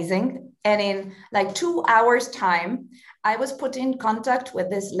 Amazing. And in like 2 hours time, I was put in contact with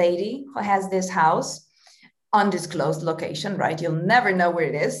this lady who has this house, undisclosed location, right? You'll never know where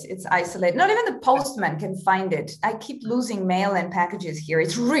it is. It's isolated. Not even the postman can find it. I keep losing mail and packages here.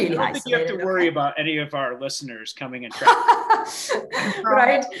 It's really isolated. I don't think you have to worry about any of our listeners coming and traveling.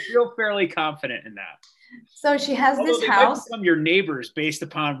 Right? I feel fairly confident in that. So she has this house. Might become your neighbors based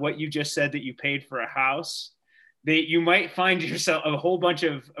upon what you just said, that you paid for a house. You might find yourself a whole bunch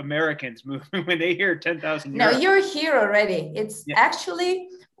of Americans moving when they hear 10,000 euros. No, you're here already. It's actually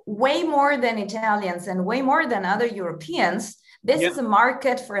way more than Italians and way more than other Europeans. This is a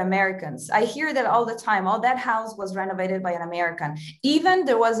market for Americans. I hear that all the time. Oh, that house was renovated by an American. Even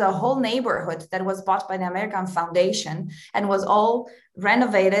there was a whole neighborhood that was bought by the American Foundation and was all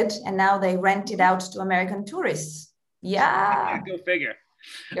renovated, and now they rent it out to American tourists. Yeah. Go figure.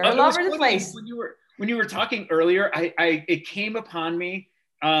 You're all over the place. When you were talking earlier, it came upon me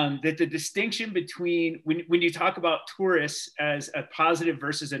that the distinction between when you talk about tourists as a positive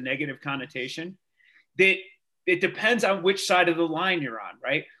versus a negative connotation, that it depends on which side of the line you're on,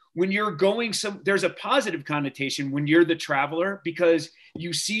 right? When you're going there's a positive connotation when you're the traveler, because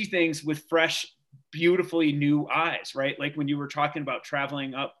you see things with fresh, beautifully new eyes, right? Like when you were talking about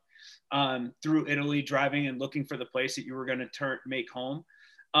traveling up through Italy, driving and looking for the place that you were going to make home.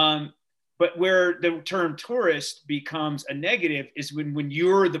 But where the term tourist becomes a negative is when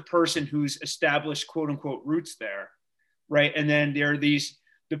you're the person who's established quote unquote roots there, right? And then there are the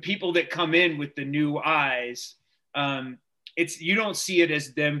people that come in with the new eyes. You don't see it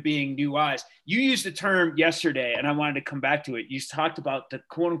as them being new eyes. You used the term yesterday, and I wanted to come back to it. You talked about the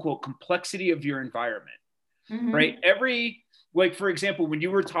quote unquote complexity of your environment, right? Like for example, when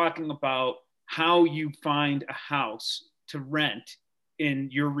you were talking about how you find a house to rent in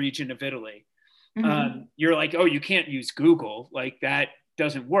your region of Italy, you're like, oh, you can't use Google, like that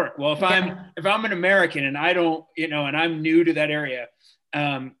doesn't work. Well, if I'm an American and I don't, and I'm new to that area,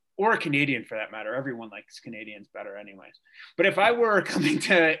 or a Canadian for that matter, everyone likes Canadians better anyways. But if I were coming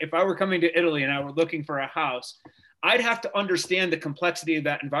to Italy and I were looking for a house, I'd have to understand the complexity of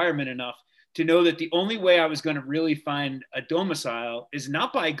that environment enough to know that the only way I was going to really find a domicile is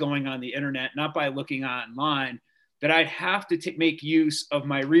not by going on the internet, not by looking online, that I'd have to make use of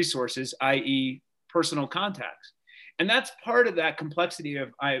my resources, i.e. personal contacts. And that's part of that complexity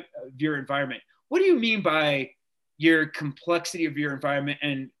of your environment. What do you mean by your complexity of your environment,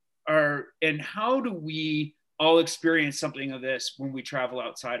 and how do we all experience something of this when we travel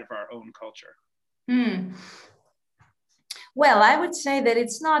outside of our own culture? Well, I would say that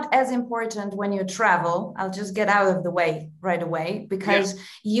it's not as important when you travel. I'll just get out of the way right away, because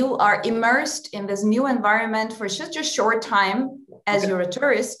you are immersed in this new environment for such a short time as you're a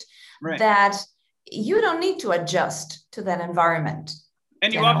tourist, that you don't need to adjust to that environment.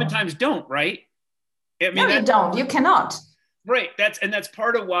 And you oftentimes don't, right? I mean, no, you don't. You cannot. Right. That's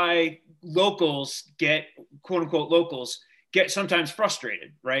part of why quote unquote locals get sometimes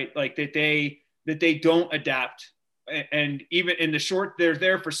frustrated, right? Like that they don't adapt. And even in they're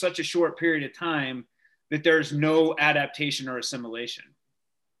there for such a short period of time that there's no adaptation or assimilation.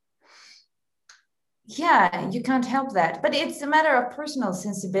 Yeah, you can't help that. But it's a matter of personal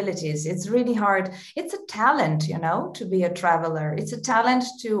sensibilities. It's really hard. It's a talent, to be a traveler. It's a talent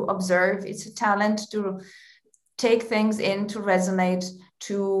to observe. It's a talent to take things in, to resonate,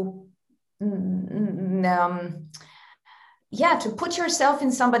 to yeah, to put yourself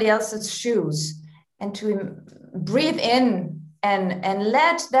in somebody else's shoes and to breathe in and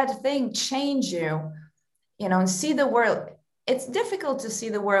let that thing change you, and see the world. It's difficult to see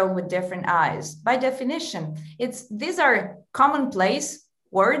the world with different eyes. By definition, these are commonplace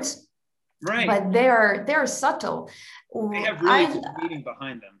words, Right. but they're subtle. They have really good meaning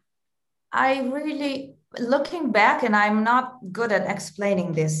behind them. I really, looking back, and I'm not good at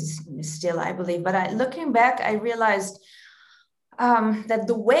explaining this still, I believe, but looking back, I realized that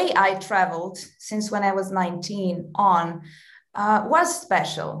the way I traveled since when I was 19 on was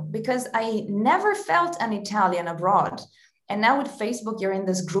special because I never felt an Italian abroad. And now with Facebook, you're in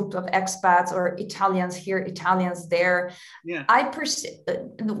this group of expats or Italians here, Italians there. Yeah.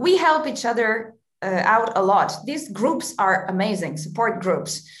 We help each other out a lot. These groups are amazing, support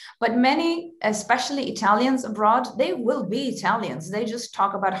groups. But many, especially Italians abroad, they will be Italians. They just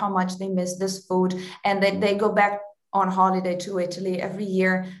talk about how much they miss this food and they go back on holiday to Italy every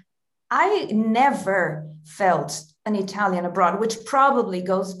year. I never felt an Italian abroad, which probably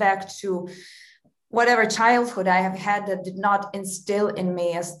goes back to whatever childhood I have had that did not instill in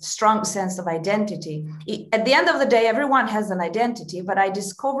me a strong sense of identity. At the end of the day, everyone has an identity, but I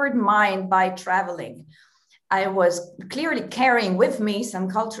discovered mine by traveling. I was clearly carrying with me some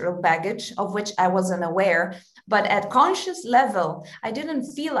cultural baggage of which I wasn't aware, but at conscious level, I didn't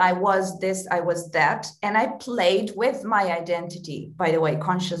feel I was this, I was that. And I played with my identity, by the way,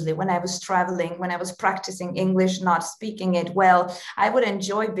 consciously. When I was traveling, when I was practicing English, not speaking it well, I would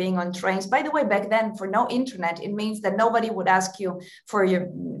enjoy being on trains. By the way, back then, for no internet, it means that nobody would ask you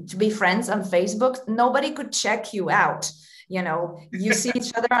to be friends on Facebook. Nobody could check you out. You see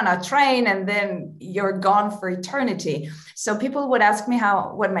each other on a train and then you're gone for eternity. So people would ask me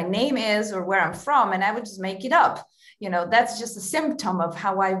what my name is or where I'm from, and I would just make it up. That's just a symptom of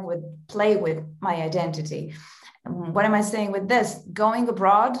how I would play with my identity. What am I saying with this? Going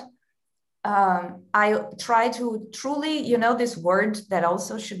abroad, I try to truly, this word that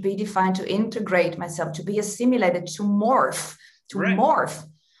also should be defined, to integrate myself, to be assimilated, to morph, Right. morph.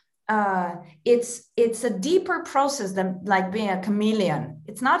 It's a deeper process than like being a chameleon.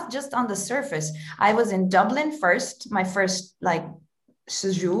 It's not just on the surface. I was in Dublin first, my first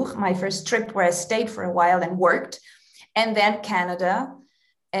séjour, my first trip where I stayed for a while and worked, and then Canada,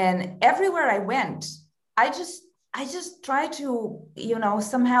 and everywhere I went, I just try to,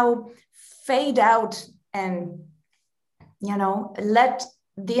 somehow fade out and, let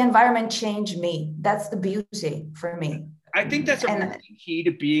the environment change me. That's the beauty for me. I think that's a really key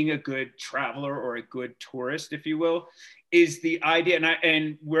to being a good traveler or a good tourist, if you will, is the idea.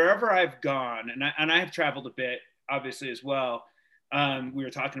 And wherever I've gone, and I have traveled a bit, obviously as well. We were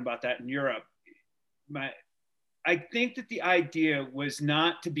talking about that in Europe. I think that the idea was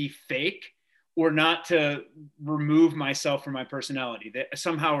not to be fake or not to remove myself from my personality. That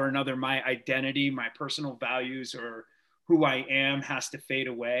somehow or another, my identity, my personal values, or who I am has to fade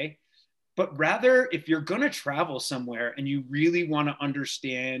away. But rather, if you're going to travel somewhere and you really want to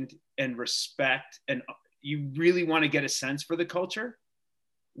understand and respect, and you really want to get a sense for the culture,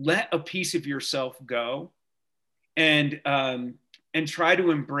 let a piece of yourself go and try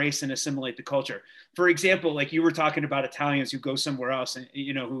to embrace and assimilate the culture. For example, like you were talking about Italians who go somewhere else and,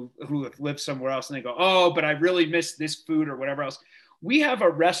 who have lived somewhere else and they go, oh, but I really miss this food or whatever else. We have a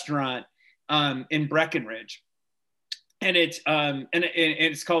restaurant in Breckenridge. And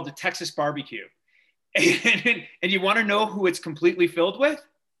it's called the Texas Barbecue. And you want to know who it's completely filled with?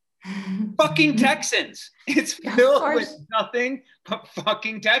 Fucking Texans. It's filled with nothing but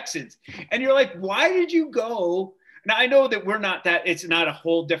fucking Texans. And you're like, why did you go? Now, I know that it's not a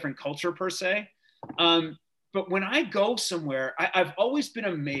whole different culture per se. But when I go somewhere, I've always been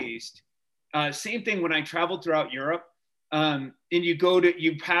amazed. Same thing when I traveled throughout Europe. And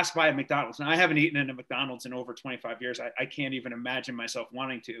you pass by a McDonald's. Now, I haven't eaten in a McDonald's in over 25 years. I can't even imagine myself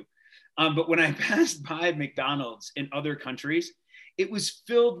wanting to. But when I passed by McDonald's in other countries, it was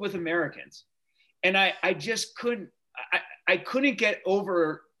filled with Americans. And I just couldn't get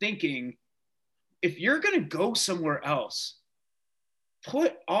over thinking, if you're going to go somewhere else,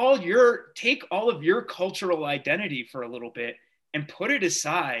 take all of your cultural identity for a little bit and put it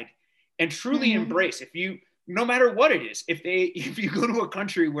aside and truly embrace. No matter what it is, if you go to a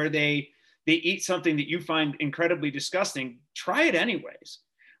country where they eat something that you find incredibly disgusting, try it anyways,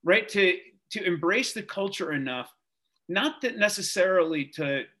 right? To embrace the culture enough, not that necessarily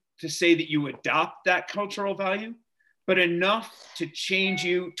to to say that you adopt that cultural value, but enough to change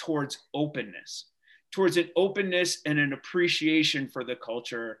you towards an openness and an appreciation for the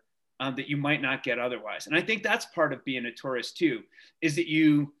culture that you might not get otherwise. And I think that's part of being a tourist too, is that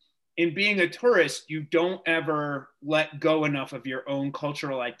in being a tourist, you don't ever let go enough of your own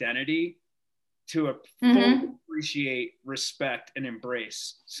cultural identity to fully appreciate, respect, and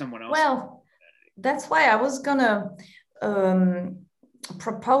embrace someone else's Well, identity. that's why I was gonna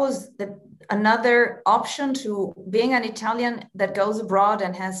propose that another option to being an Italian that goes abroad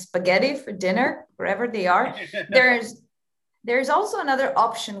and has spaghetti for dinner wherever they are. There's also another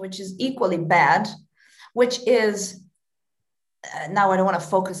option which is equally bad, which is now I don't want to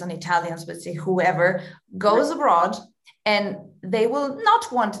focus on Italians, but say whoever goes abroad and they will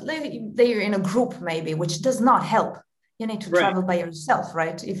not want, they're in a group maybe, which does not help. You need to travel by yourself,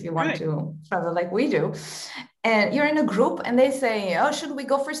 right? If you want to travel like we do. And you're in a group and they say, oh, should we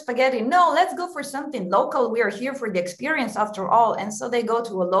go for spaghetti? No, let's go for something local. We are here for the experience after all. And so they go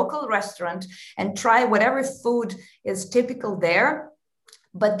to a local restaurant and try whatever food is typical there,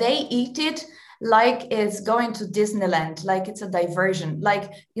 but they eat it like it's going to Disneyland, like it's a diversion.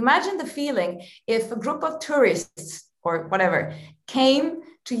 Like imagine the feeling if a group of tourists or whatever came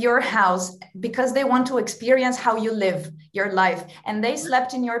to your house because they want to experience how you live your life, and they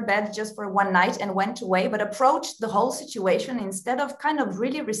slept in your bed just for one night and went away, but approached the whole situation instead of kind of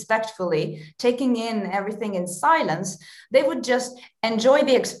really respectfully taking in everything in silence. They would just enjoy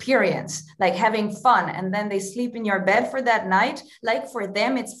the experience, like having fun, and then they sleep in your bed for that night. Like for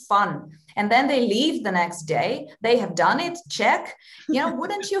them it's fun, and then they leave the next day. They have done it, check.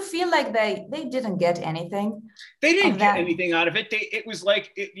 Wouldn't you feel like they didn't get anything? They didn't get anything out of it. It was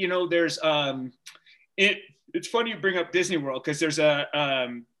like, there's it's funny you bring up Disney World, because there's a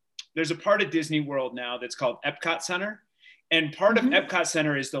part of Disney World now that's called Epcot Center, and part of Epcot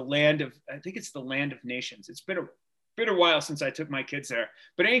Center is I think it's the land of nations. It's been a while since I took my kids there,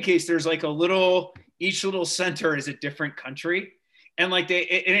 but in any case, there's like each little center is a different country, and and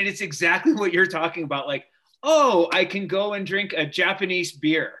it's exactly what you're talking about. Like, oh, I can go and drink a Japanese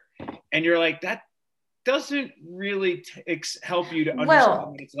beer, and you're like, that doesn't really help you to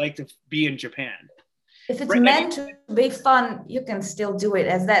understand what it's like to be in Japan. If it's meant to be fun, you can still do it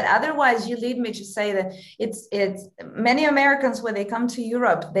as that. Otherwise, you lead me to say that it's many Americans, when they come to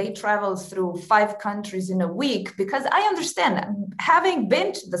Europe, they travel through 5 countries in a week, because I understand, having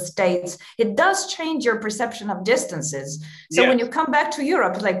been to the States, it does change your perception of distances. So when you come back to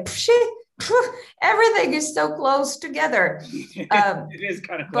Europe, it's like, everything is so close together. It is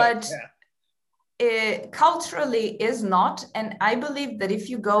kind of close, but it culturally is not. And I believe that if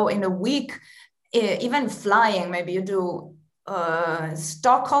you go in a week, even flying, maybe you do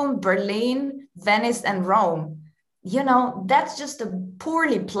Stockholm, Berlin, Venice, and Rome, that's just a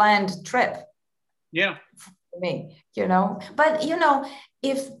poorly planned trip. Yeah. For me, but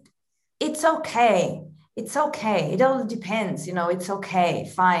if it's okay, it all depends, it's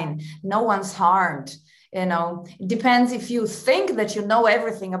okay, fine, no one's harmed. It depends if you think that you know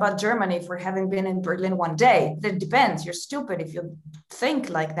everything about Germany for having been in Berlin one day. That depends. You're stupid if you think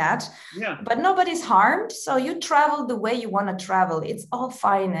like that. Yeah. But nobody's harmed. So you travel the way you want to travel. It's all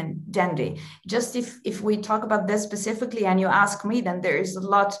fine and dandy. Just if we talk about this specifically and you ask me, then there is a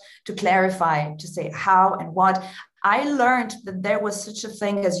lot to clarify, to say how and what. I learned that there was such a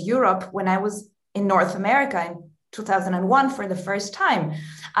thing as Europe when I was in North America in 2001 for the first time.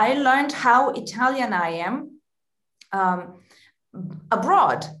 I learned how Italian I am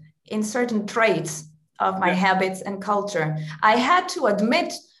abroad in certain traits of my habits and culture. I had to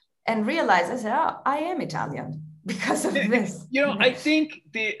admit and realize, I said, oh, I am Italian because of this. I think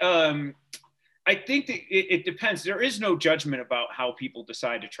that it depends. There is no judgment about how people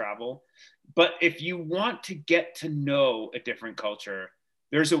decide to travel. But if you want to get to know a different culture,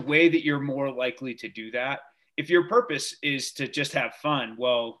 there's a way that you're more likely to do that. If your purpose is to just have fun,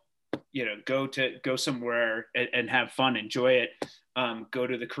 well, go somewhere and have fun, enjoy it. Go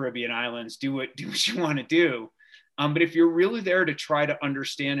to the Caribbean islands, do what you want to do. But if you're really there to try to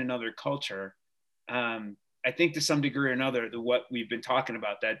understand another culture, I think to some degree or another, what we've been talking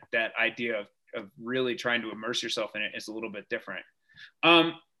about, that idea of really trying to immerse yourself in it is a little bit different.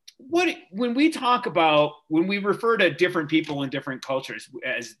 When we refer to different people in different cultures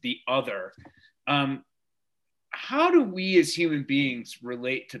as the other, how do we as human beings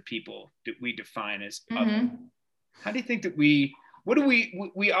relate to people that we define as other? How do you think that we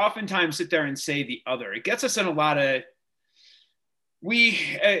oftentimes sit there and say the other? It gets us in a lot of,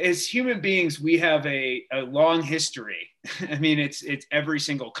 as human beings, we have a long history. I mean, it's every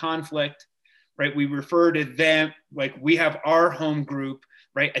single conflict, right? We refer to them, like we have our home group,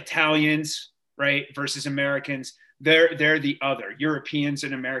 right? Italians, right, versus Americans. They're the other. Europeans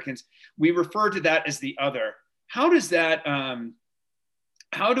and Americans. We refer to that as the other. How does that?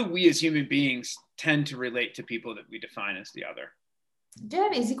 How do we as human beings tend to relate to people that we define as the other? Do you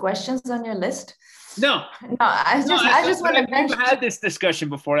have easy questions on your list? No. No, I just want to mention. We've had this discussion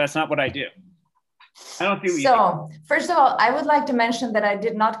before. That's not what I do. I don't do. So, first of all, I would like to mention that I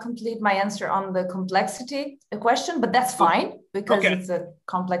did not complete my answer on the complexity question, but that's fine because it's a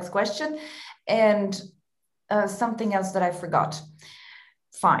complex question. And something else that I forgot.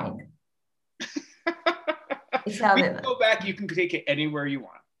 Fine. We can go back. You can take it anywhere you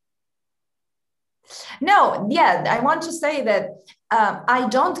want. No, yeah, I want to say that I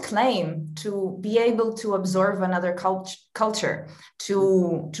don't claim to be able to observe another culture,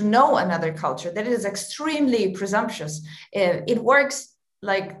 to know another culture. That is extremely presumptuous. It works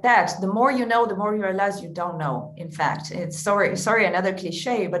like that. The more you know, the more you realize you don't know. In fact, it's sorry, another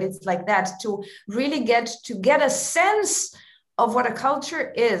cliche, but it's like that. To really get a sense of what a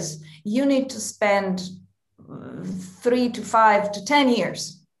culture is, you need to spend 3 to 5 to 10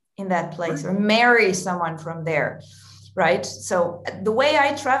 years in that place or marry someone from there, right? So the way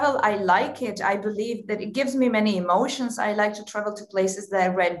I travel, I like it. I believe that it gives me many emotions. I like to travel to places that I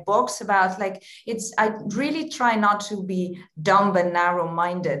read books about. I really try not to be dumb and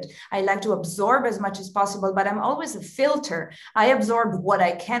narrow-minded. I like to absorb as much as possible, but I'm always a filter. I absorb what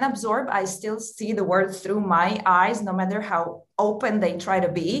I can absorb. I still see the world through my eyes, no matter how open they try to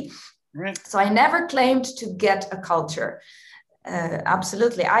be. Right. So I never claimed to get a culture.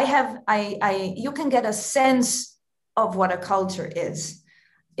 Absolutely. You can get a sense of what a culture is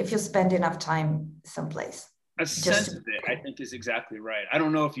if you spend enough time someplace. A sense of it, I think, is exactly right. I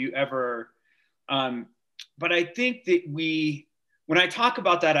don't know if you ever, but I think that when I talk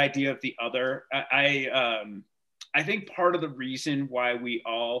about that idea of the other, I think part of the reason why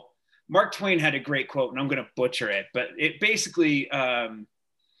Mark Twain had a great quote, and I'm going to butcher it, but it basically,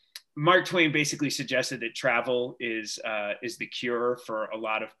 Mark Twain basically suggested that travel is the cure for a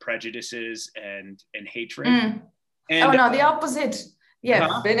lot of prejudices and hatred. And, the opposite.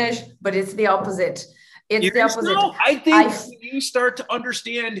 Yeah, finish, but it's the opposite. It's the opposite. No, I think when you start to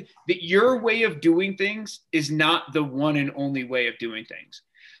understand that your way of doing things is not the one and only way of doing things.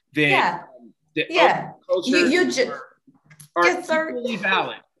 That cultures are equally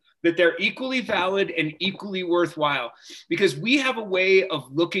valid. That they're equally valid and equally worthwhile, because we have a way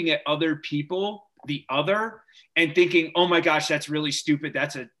of looking at other people, the other, and thinking, oh my gosh, that's really stupid.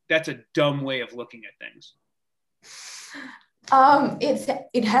 That's a dumb way of looking at things.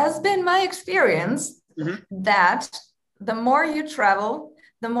 It has been my experience that the more you travel,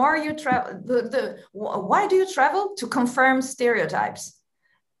 why do you travel? To confirm stereotypes.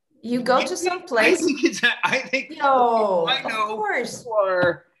 You go to some place. Of course.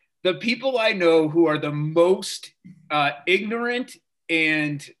 The people I know who are the most ignorant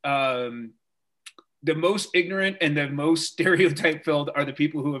and the most stereotype filled are the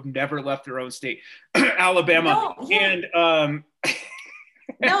people who have never left their own state. Alabama.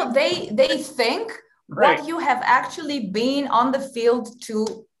 No, they think what you have actually been on the field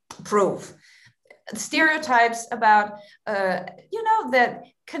to prove. Stereotypes about that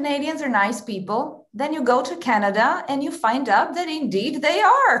Canadians are nice people. Then you go to Canada and you find out that indeed they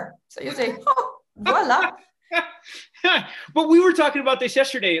are. So you say, oh, voila. But we were talking about this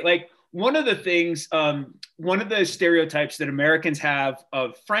yesterday. Like one of the things, one of the stereotypes that Americans have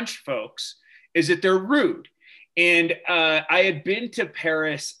of French folks is that they're rude. And I had been to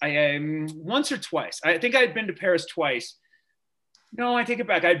Paris once or twice. I think I had been to Paris twice. No, I take it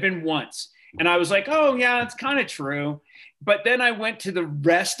back. I'd been once. And I was like, oh, yeah, it's kind of true. But then I went to the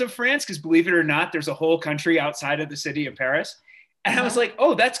rest of France because, believe it or not, there's a whole country outside of the city of Paris. And I was like,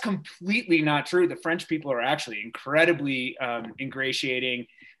 oh, that's completely not true. The French people are actually incredibly ingratiating,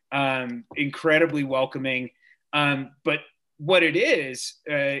 incredibly welcoming. But what it is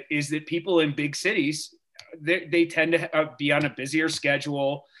that people in big cities, they tend to be on a busier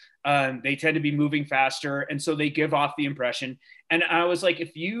schedule. They tend to be moving faster. And so they give off the impression. And I was like,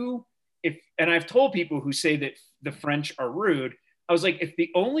 and I've told people who say that the French are rude, I was like, if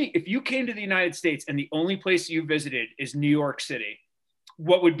you came to the United States and the only place you visited is New York City,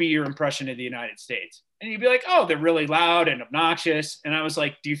 what would be your impression of the United States? And you'd be like, oh, they're really loud and obnoxious. And I was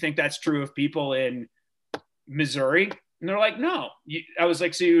like, do you think that's true of people in Missouri? And they're like, no. I was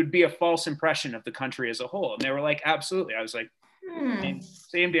like, so it would be a false impression of the country as a whole. And they were like, absolutely. I was like,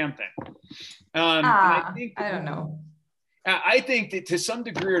 same damn thing. I don't know. I think that to some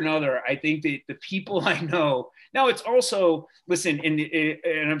degree or another, I think that the people I know now, it's also, listen,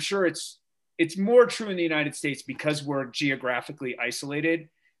 and I'm sure it's it's more true in the United States because we're geographically isolated,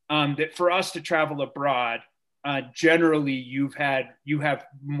 that for us to travel abroad, generally you have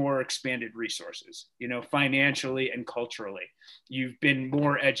more expanded resources, financially and culturally. You've been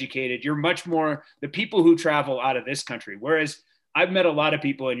more educated. You're much more the people who travel out of this country. Whereas I've met a lot of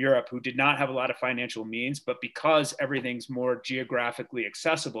people in Europe who did not have a lot of financial means, but because everything's more geographically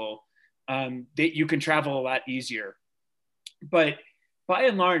accessible, that you can travel a lot easier. But by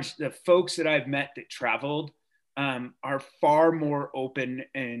and large, the folks that I've met that traveled are far more open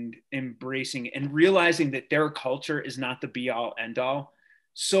and embracing and realizing that their culture is not the be all end all.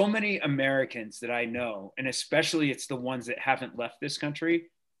 So many Americans that I know, and especially it's the ones that haven't left this country,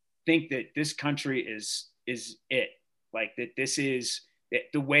 think that this country is it. Like that this is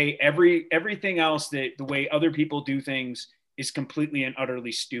the way everything else, that the way other people do things is completely and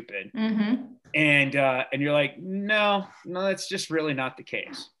utterly stupid. Mm-hmm. And you're like, no, that's just really not the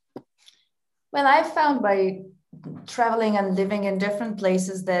case. Well, I found by traveling and living in different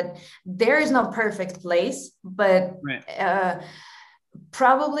places that there is no perfect place, but right.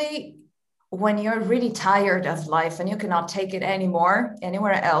 Probably when you're really tired of life and you cannot take it anymore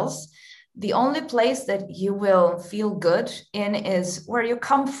anywhere else, the only place that you will feel good in is where you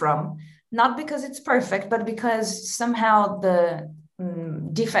come from, not because it's perfect, but because somehow the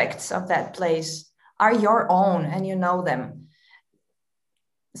defects of that place are your own and you know them.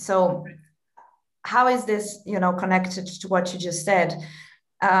 So how is this, connected to what you just said?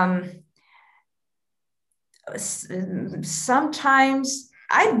 Sometimes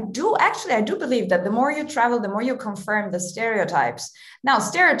I do believe that the more you travel, the more you confirm the stereotypes. Now,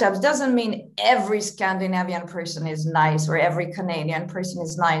 stereotypes doesn't mean every Scandinavian person is nice or every Canadian person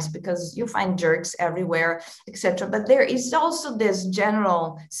is nice, because you find jerks everywhere, etc. But there is also this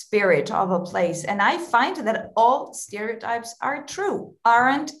general spirit of a place. And I find that all stereotypes are true.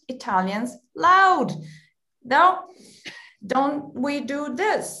 Aren't Italians loud? No, don't we do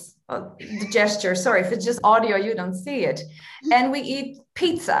this? The gesture, sorry, if it's just audio, you don't see it. And we eat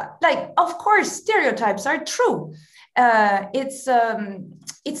pizza. Like, of course, stereotypes are true. It's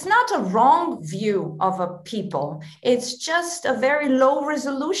not a wrong view of a people. It's just a very low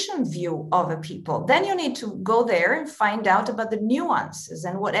resolution view of a people. Then you need to go there and find out about the nuances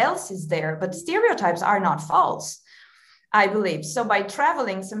and what else is there. But stereotypes are not false, I believe. So by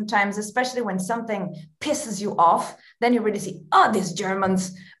traveling sometimes, especially when something pisses you off, then you really see, oh, these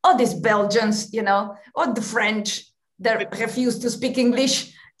Germans, oh, these Belgians, or the French that refuse to speak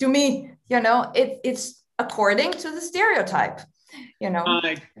English to me, it's according to the stereotype,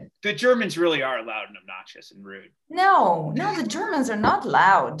 The Germans really are loud and obnoxious and rude. No, the Germans are not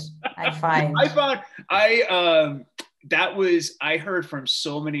loud, I find. I heard from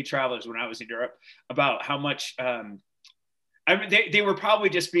so many travelers when I was in Europe about how much, they were probably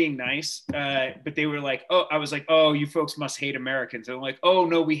just being nice, but they were like, oh, I was like, oh, you folks must hate Americans. And I'm like, oh,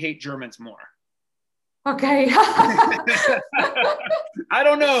 no, we hate Germans more. Okay. I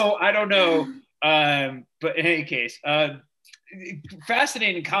don't know. But in any case,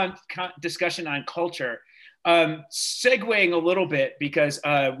 fascinating discussion on culture. Segueing a little bit, because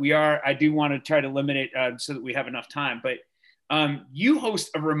I do want to try to limit it so that we have enough time, but you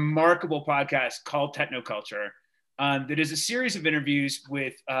host a remarkable podcast called Technoculture. That is a series of interviews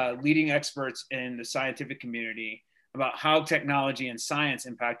with leading experts in the scientific community about how technology and science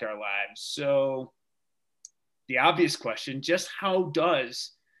impact our lives. So the obvious question, just how do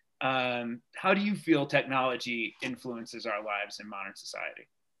you feel technology influences our lives in modern society?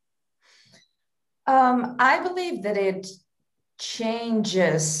 I believe that it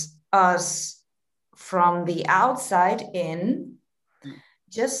changes us from the outside in,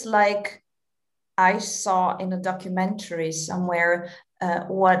 just like I saw in a documentary somewhere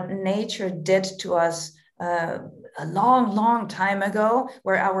what nature did to us a long, long time ago,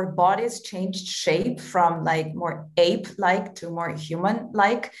 where our bodies changed shape from like more ape-like to more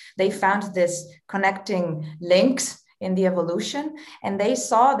human-like. They found this connecting links in the evolution, and they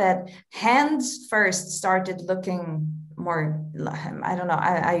saw that hands first started looking more, I don't know,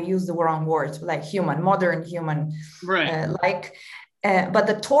 I use the wrong words, like human, modern human, right. But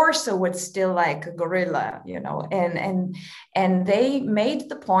the torso was still like a gorilla, and they made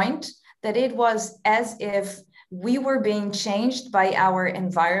the point that it was as if we were being changed by our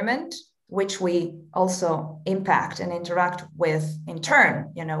environment, which we also impact and interact with in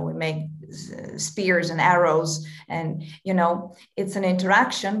turn. We make spears and arrows, and it's an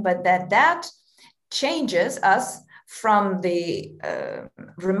interaction, but that changes us from the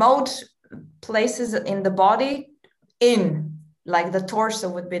remote places in the body in, like the torso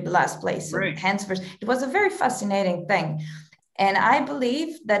would be the last place, right. Hands first. It was a very fascinating thing. And I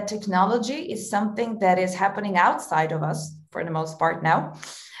believe that technology is something that is happening outside of us for the most part now.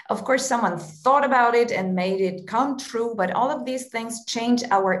 Of course, someone thought about it and made it come true, but all of these things change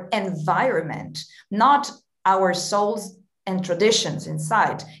our environment, not our souls and traditions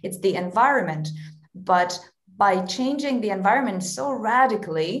inside. It's the environment. But by changing the environment so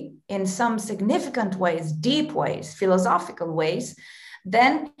radically in some significant ways, deep ways, philosophical ways,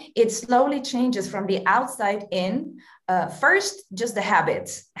 then it slowly changes from the outside in. First, just the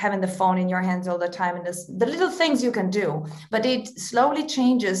habits, having the phone in your hands all the time, and the little things you can do, but it slowly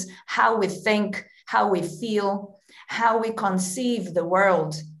changes how we think, how we feel, how we conceive the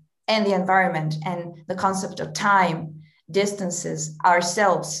world and the environment, and the concept of time, distances,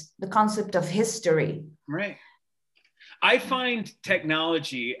 ourselves, the concept of history. Right. I find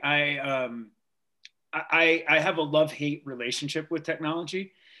technology, I have a love-hate relationship with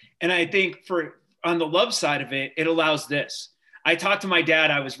technology. And I think on the love side of it, it allows this. I talked to my dad.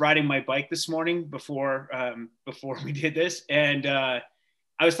 I was riding my bike this morning before we did this. And I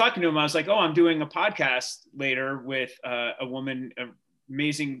was talking to him. I was like, oh, I'm doing a podcast later with a woman, an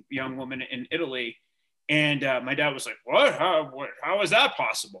amazing young woman in Italy. And my dad was like, what? How is that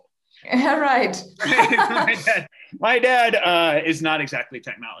possible? Right. my dad is not exactly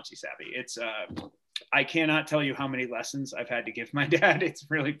technology savvy. It's I cannot tell you how many lessons I've had to give my dad. It's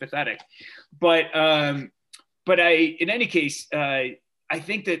really pathetic. But in any case, I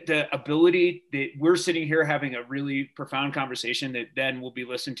think that the ability that we're sitting here having a really profound conversation that then will be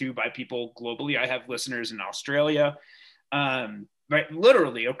listened to by people globally. I have listeners in Australia, right,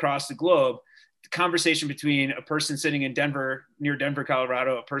 literally across the globe. The conversation between a person sitting in near Denver,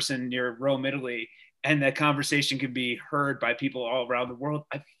 Colorado, a person near Rome, Italy, and that conversation can be heard by people all around the world.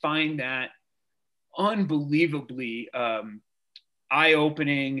 I find that unbelievably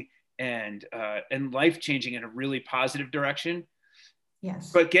eye-opening and life-changing in a really positive direction.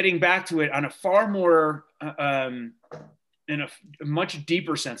 Yes. But getting back to it on a far more in a much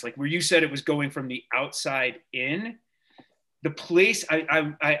deeper sense, like where you said it was going from the outside in, the place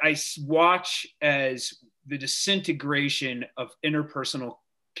I watch as the disintegration of interpersonal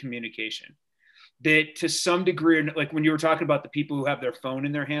communication. That to some degree, like when you were talking about the people who have their phone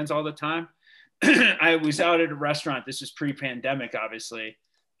in their hands all the time, I was out at a restaurant. This was pre-pandemic, obviously.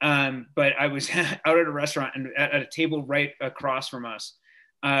 But I was out at a restaurant, and at a table right across from us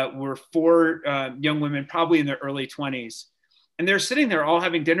were four young women, probably in their early 20s. And they're sitting there all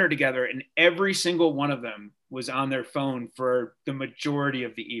having dinner together, and every single one of them was on their phone for the majority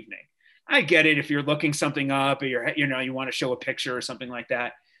of the evening. I get it if you're looking something up or you want to show a picture or something like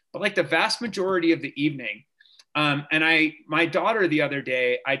that. But like the vast majority of the evening, my daughter the other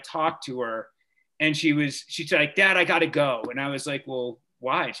day, I talked to her, and she's like, Dad, I got to go. And I was like, well,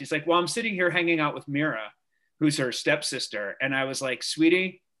 why? She's like, well, I'm sitting here hanging out with Mira, who's her stepsister. And I was like,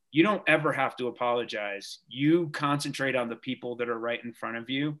 sweetie, you don't ever have to apologize. You concentrate on the people that are right in front of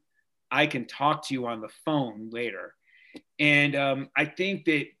you. I can talk to you on the phone later. And I think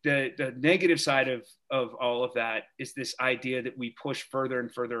that the negative side of all of that is this idea that we push further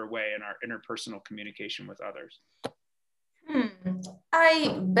and further away in our interpersonal communication with others.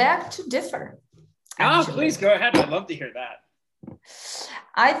 I beg to differ. Actually. Oh, please go ahead. I'd love to hear that.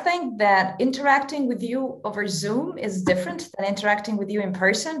 I think that interacting with you over Zoom is different than interacting with you in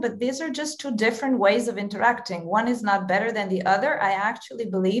person, but these are just two different ways of interacting. One is not better than the other. I actually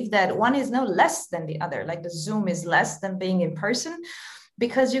believe that one is no less than the other. Like the Zoom is less than being in person,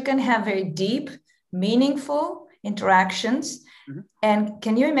 because you can have very deep, meaningful interactions. Mm-hmm. And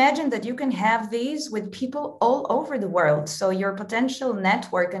can you imagine that you can have these with people all over the world? So your potential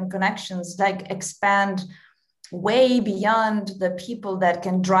network and connections like expand way beyond the people that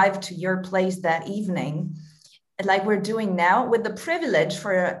can drive to your place that evening, like we're doing now, with the privilege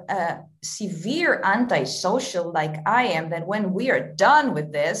for a severe antisocial like I am, that when we are done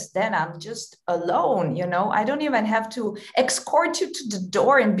with this, then I'm just alone, I don't even have to escort you to the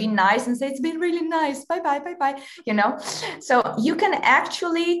door and be nice and say, it's been really nice, bye-bye, So you can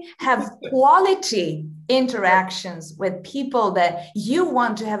actually have quality interactions with people that you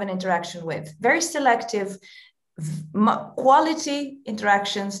want to have an interaction with, very selective, quality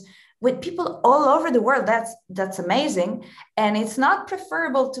interactions with people all over the world. That's amazing. And it's not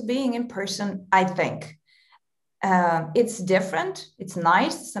preferable to being in person, I think. It's different. It's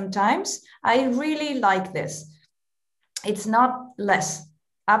nice sometimes. I really like this. It's not less.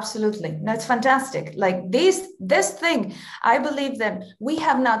 Absolutely. No, it's fantastic. Like this thing, I believe that we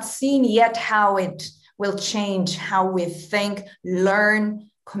have not seen yet how it will change how we think, learn,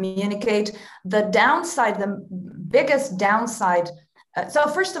 communicate. The biggest downside So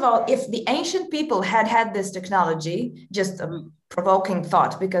first of all, if the ancient people had had this technology, just a provoking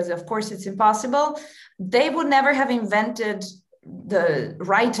thought, because of course it's impossible, they would never have invented the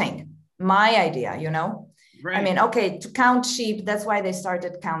writing, my idea, you know? Right. I mean, okay, to count sheep, that's why they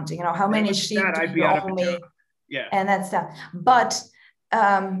started counting, you know, how many sheep do you owe me? Yeah. And that's that. But,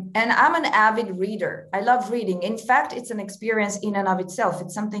 and I'm an avid reader. I love reading. In fact, it's an experience in and of itself.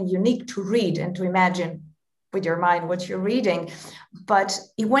 It's something unique to read and to imagine with your mind what you're reading. But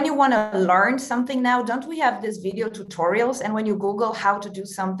when you want to learn something now, don't we have these video tutorials? And when you Google how to do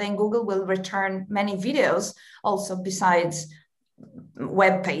something, Google will return many videos also besides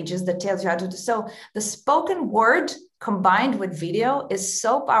web pages that tells you how to do. So the spoken word combined with video is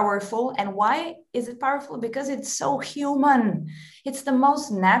so powerful. And why is it powerful? Because it's so human. It's the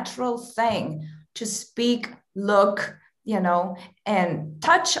most natural thing to speak, look, you know, and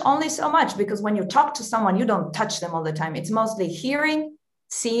touch only so much, because when you talk to someone, you don't touch them all the time. It's mostly hearing,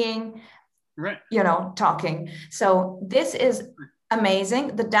 seeing, right, you know, talking. So this is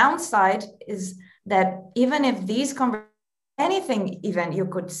amazing. The downside is that even if these conversations, anything even you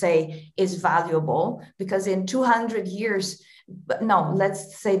could say is valuable, because in 200 years, no,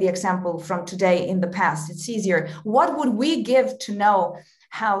 let's say the example from today in the past, it's easier. What would we give to know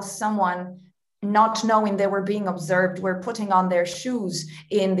how someone, not knowing they were being observed, were putting on their shoes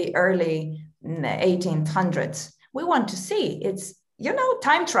in the early 1800s? We want to see. It's, you know,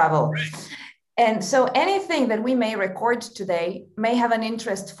 time travel. right. And so anything that we may record today may have an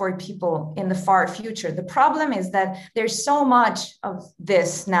interest for people in the far future. The problem is that there's so much of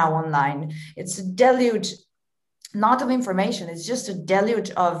this now online. It's a deluge, not of information, it's just a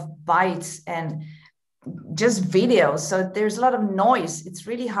deluge of bytes and just videos. So there's a lot of noise. It's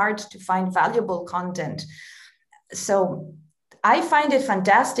really hard to find valuable content. So I find it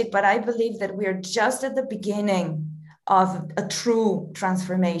fantastic, but I believe that we are just at the beginning of a true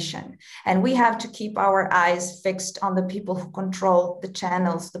transformation. And we have to keep our eyes fixed on the people who control the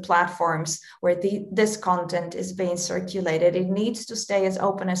channels, the platforms where this content is being circulated. It needs to stay as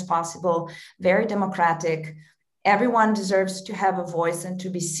open as possible, very democratic. Everyone deserves to have a voice and to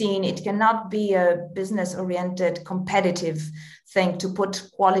be seen. It cannot be a business-oriented, competitive thing to put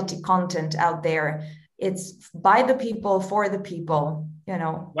quality content out there. It's by the people, for the people, you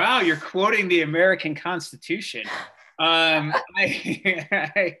know. Wow, you're quoting the American Constitution. I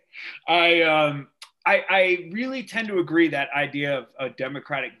really tend to agree that idea of a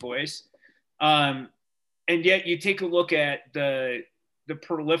democratic voice. And yet you take a look at the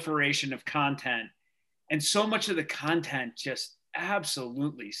proliferation of content, and so much of the content just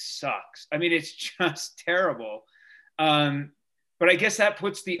absolutely sucks. I mean, it's just terrible. But I guess that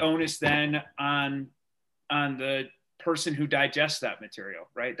puts the onus then on the person who digests that material,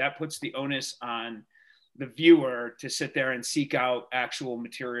 right? That puts the onus on the viewer to sit there and seek out actual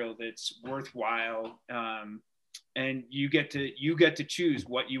material that's worthwhile. And you get to choose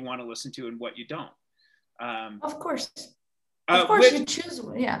what you want to listen to and what you don't. Of course. Of course, you choose.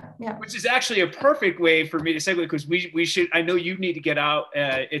 Yeah. Which is actually a perfect way for me to segue, because we should. I know you need to get out.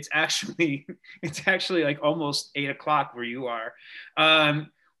 It's actually like almost 8 o'clock where you are.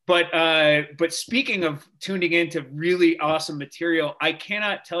 But speaking of tuning into really awesome material, I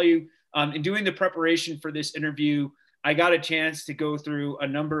cannot tell you. In doing the preparation for this interview, I got a chance to go through a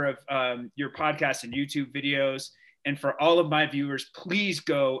number of your podcasts and YouTube videos. And for all of my viewers, please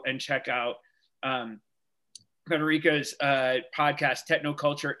go and check out Federica's podcast,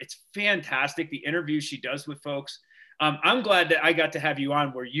 Technoculture. It's fantastic. The interviews she does with folks. I'm glad that I got to have you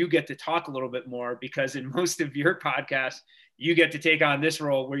on where you get to talk a little bit more, because in most of your podcasts, you get to take on this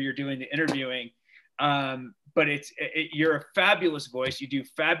role where you're doing the interviewing. But you're a fabulous voice. You do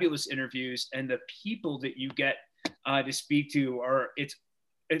fabulous interviews, and the people that you get to speak to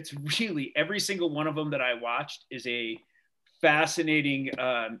it's really, every single one of them that I watched is a fascinating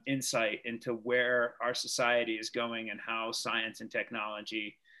insight into where our society is going and how science and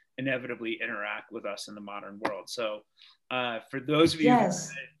technology inevitably interact with us in the modern world. So for those of you who have had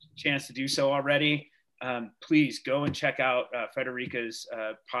a chance to do so already, please go and check out Federica's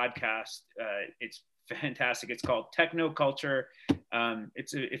podcast. It's fantastic. It's called Technoculture.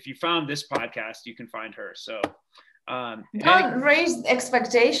 If you found this podcast, you can find her. So don't raise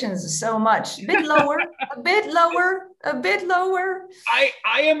expectations so much. A bit lower, a bit lower, a bit lower.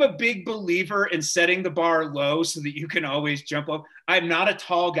 I am a big believer in setting the bar low so that you can always jump up. I'm not a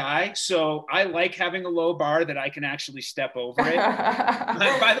tall guy, so I like having a low bar that I can actually step over it.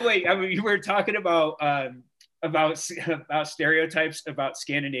 By the way, you were talking about stereotypes about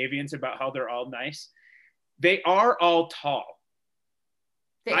Scandinavians, about how they're all nice. They are all tall.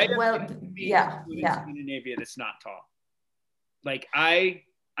 Yeah. Scandinavia that's not tall. Like I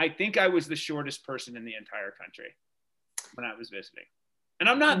think I was the shortest person in the entire country when I was visiting. And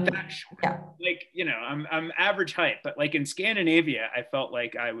I'm not that short. Yeah. Like, you know, I'm average height, but like in Scandinavia, I felt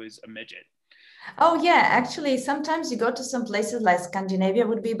like I was a midget. Oh yeah, actually, sometimes you go to some places like Scandinavia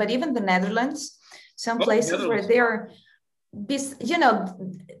would be, but even the Netherlands, some places where they're, you know,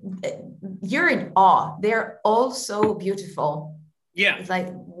 you're in awe. They're all so beautiful. Yeah. It's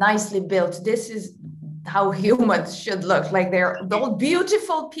like nicely built. This is how humans should look. Like they're all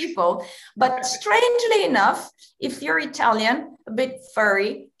beautiful people. But strangely enough, if you're Italian, a bit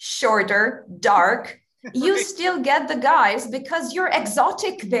furry, shorter, dark, you still get the guys because you're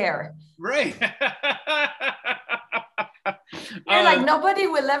exotic there. Right. You're like, nobody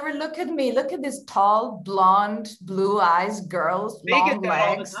will ever look at me. Look at this tall, blonde, blue eyes, girls, they long get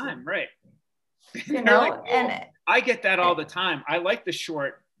that legs. All the time, right? You know, like, oh, and I get that all the time. I like the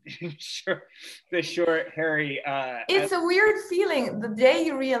short, hairy. It's a weird feeling the day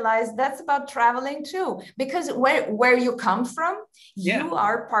you realize that's about traveling too, because where you come from, you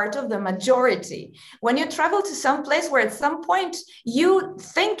are part of the majority. When you travel to some place where at some point you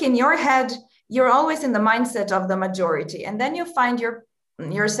think in your head, you're always in the mindset of the majority, and then you find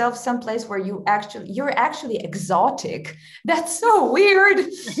yourself someplace where you're actually exotic. That's so weird.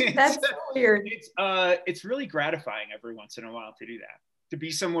 That's so weird. It's really gratifying every once in a while to do that, to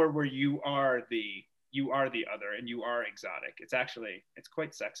be somewhere where you are the other and you are exotic. It's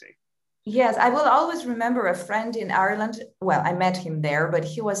quite sexy. Yes, I will always remember a friend in Ireland. Well, I met him there, but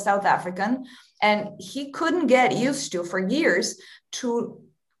he was South African, and he couldn't get used to for years to,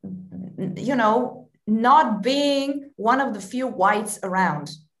 you know, not being one of the few whites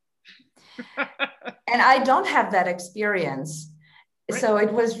around. And I don't have that experience. Right. So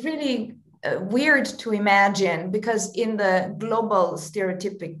it was really weird to imagine, because in the global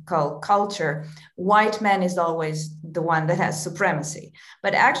stereotypical culture, white man is always the one that has supremacy.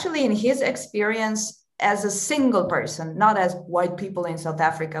 But actually in his experience as a single person, not as white people in South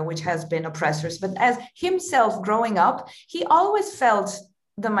Africa, which has been oppressors, but as himself growing up, he always felt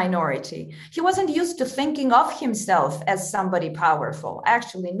the minority. He wasn't used to thinking of himself as somebody powerful.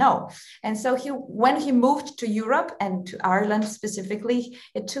 Actually, no. And so when he moved to Europe and to Ireland specifically,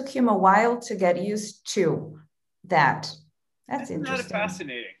 it took him a while to get used to that. That's interesting.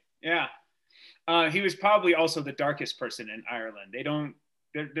 Fascinating. Yeah. He was probably also the darkest person in Ireland.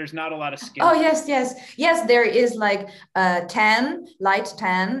 There's not a lot of skin. Oh, yes. Yes, there is like tan, light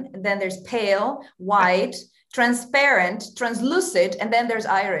tan, then there's pale, white, transparent, translucent, and then there's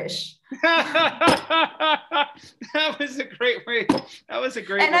Irish. That was a great way.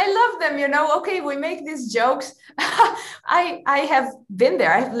 And I love them, you know. Okay, we make these jokes. I have been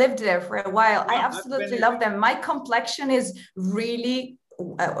there. I've lived there for a while. I absolutely love them. My complexion is really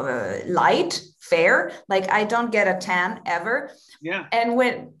light, fair. Like I don't get a tan ever. Yeah. And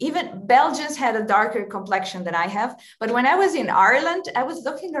when even Belgians had a darker complexion than I have, but when I was in Ireland, I was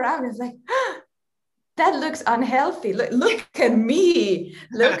looking around and was like, that looks unhealthy. Look at me.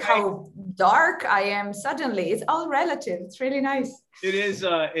 Look how dark I am suddenly. It's all relative. It's really nice. It is.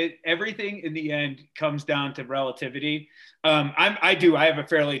 Everything in the end comes down to relativity. I have a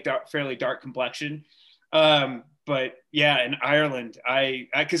fairly dark complexion. But yeah, in Ireland,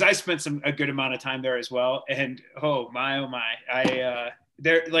 because I spent a good amount of time there as well. And oh my,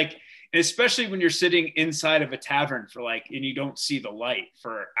 they're like, especially when you're sitting inside of a tavern and you don't see the light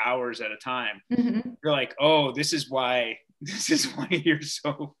for hours at a time, You're like, oh, this is why you're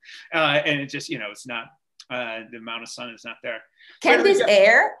so, and it just, it's not, the amount of sun is not there.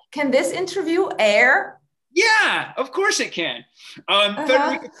 Can this interview air? Yeah, of course it can.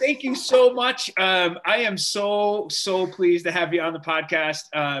 Frederica, thank you so much. I am so pleased to have you on the podcast.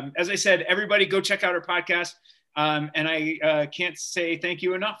 As I said, everybody go check out our podcast. And I can't say thank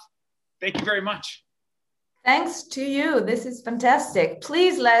you enough. Thank you very much. Thanks to you. This is fantastic.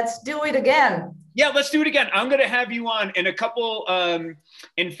 Please, let's do it again. Yeah, let's do it again. I'm going to have you on in a couple.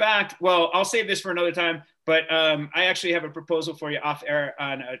 In fact, I'll save this for another time. But I actually have a proposal for you off air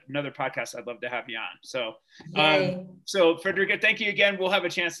on another podcast. I'd love to have you on. So, so Frederica, thank you again. We'll have a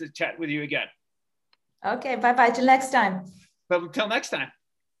chance to chat with you again. Okay. Bye-bye. Till next time. But until next time.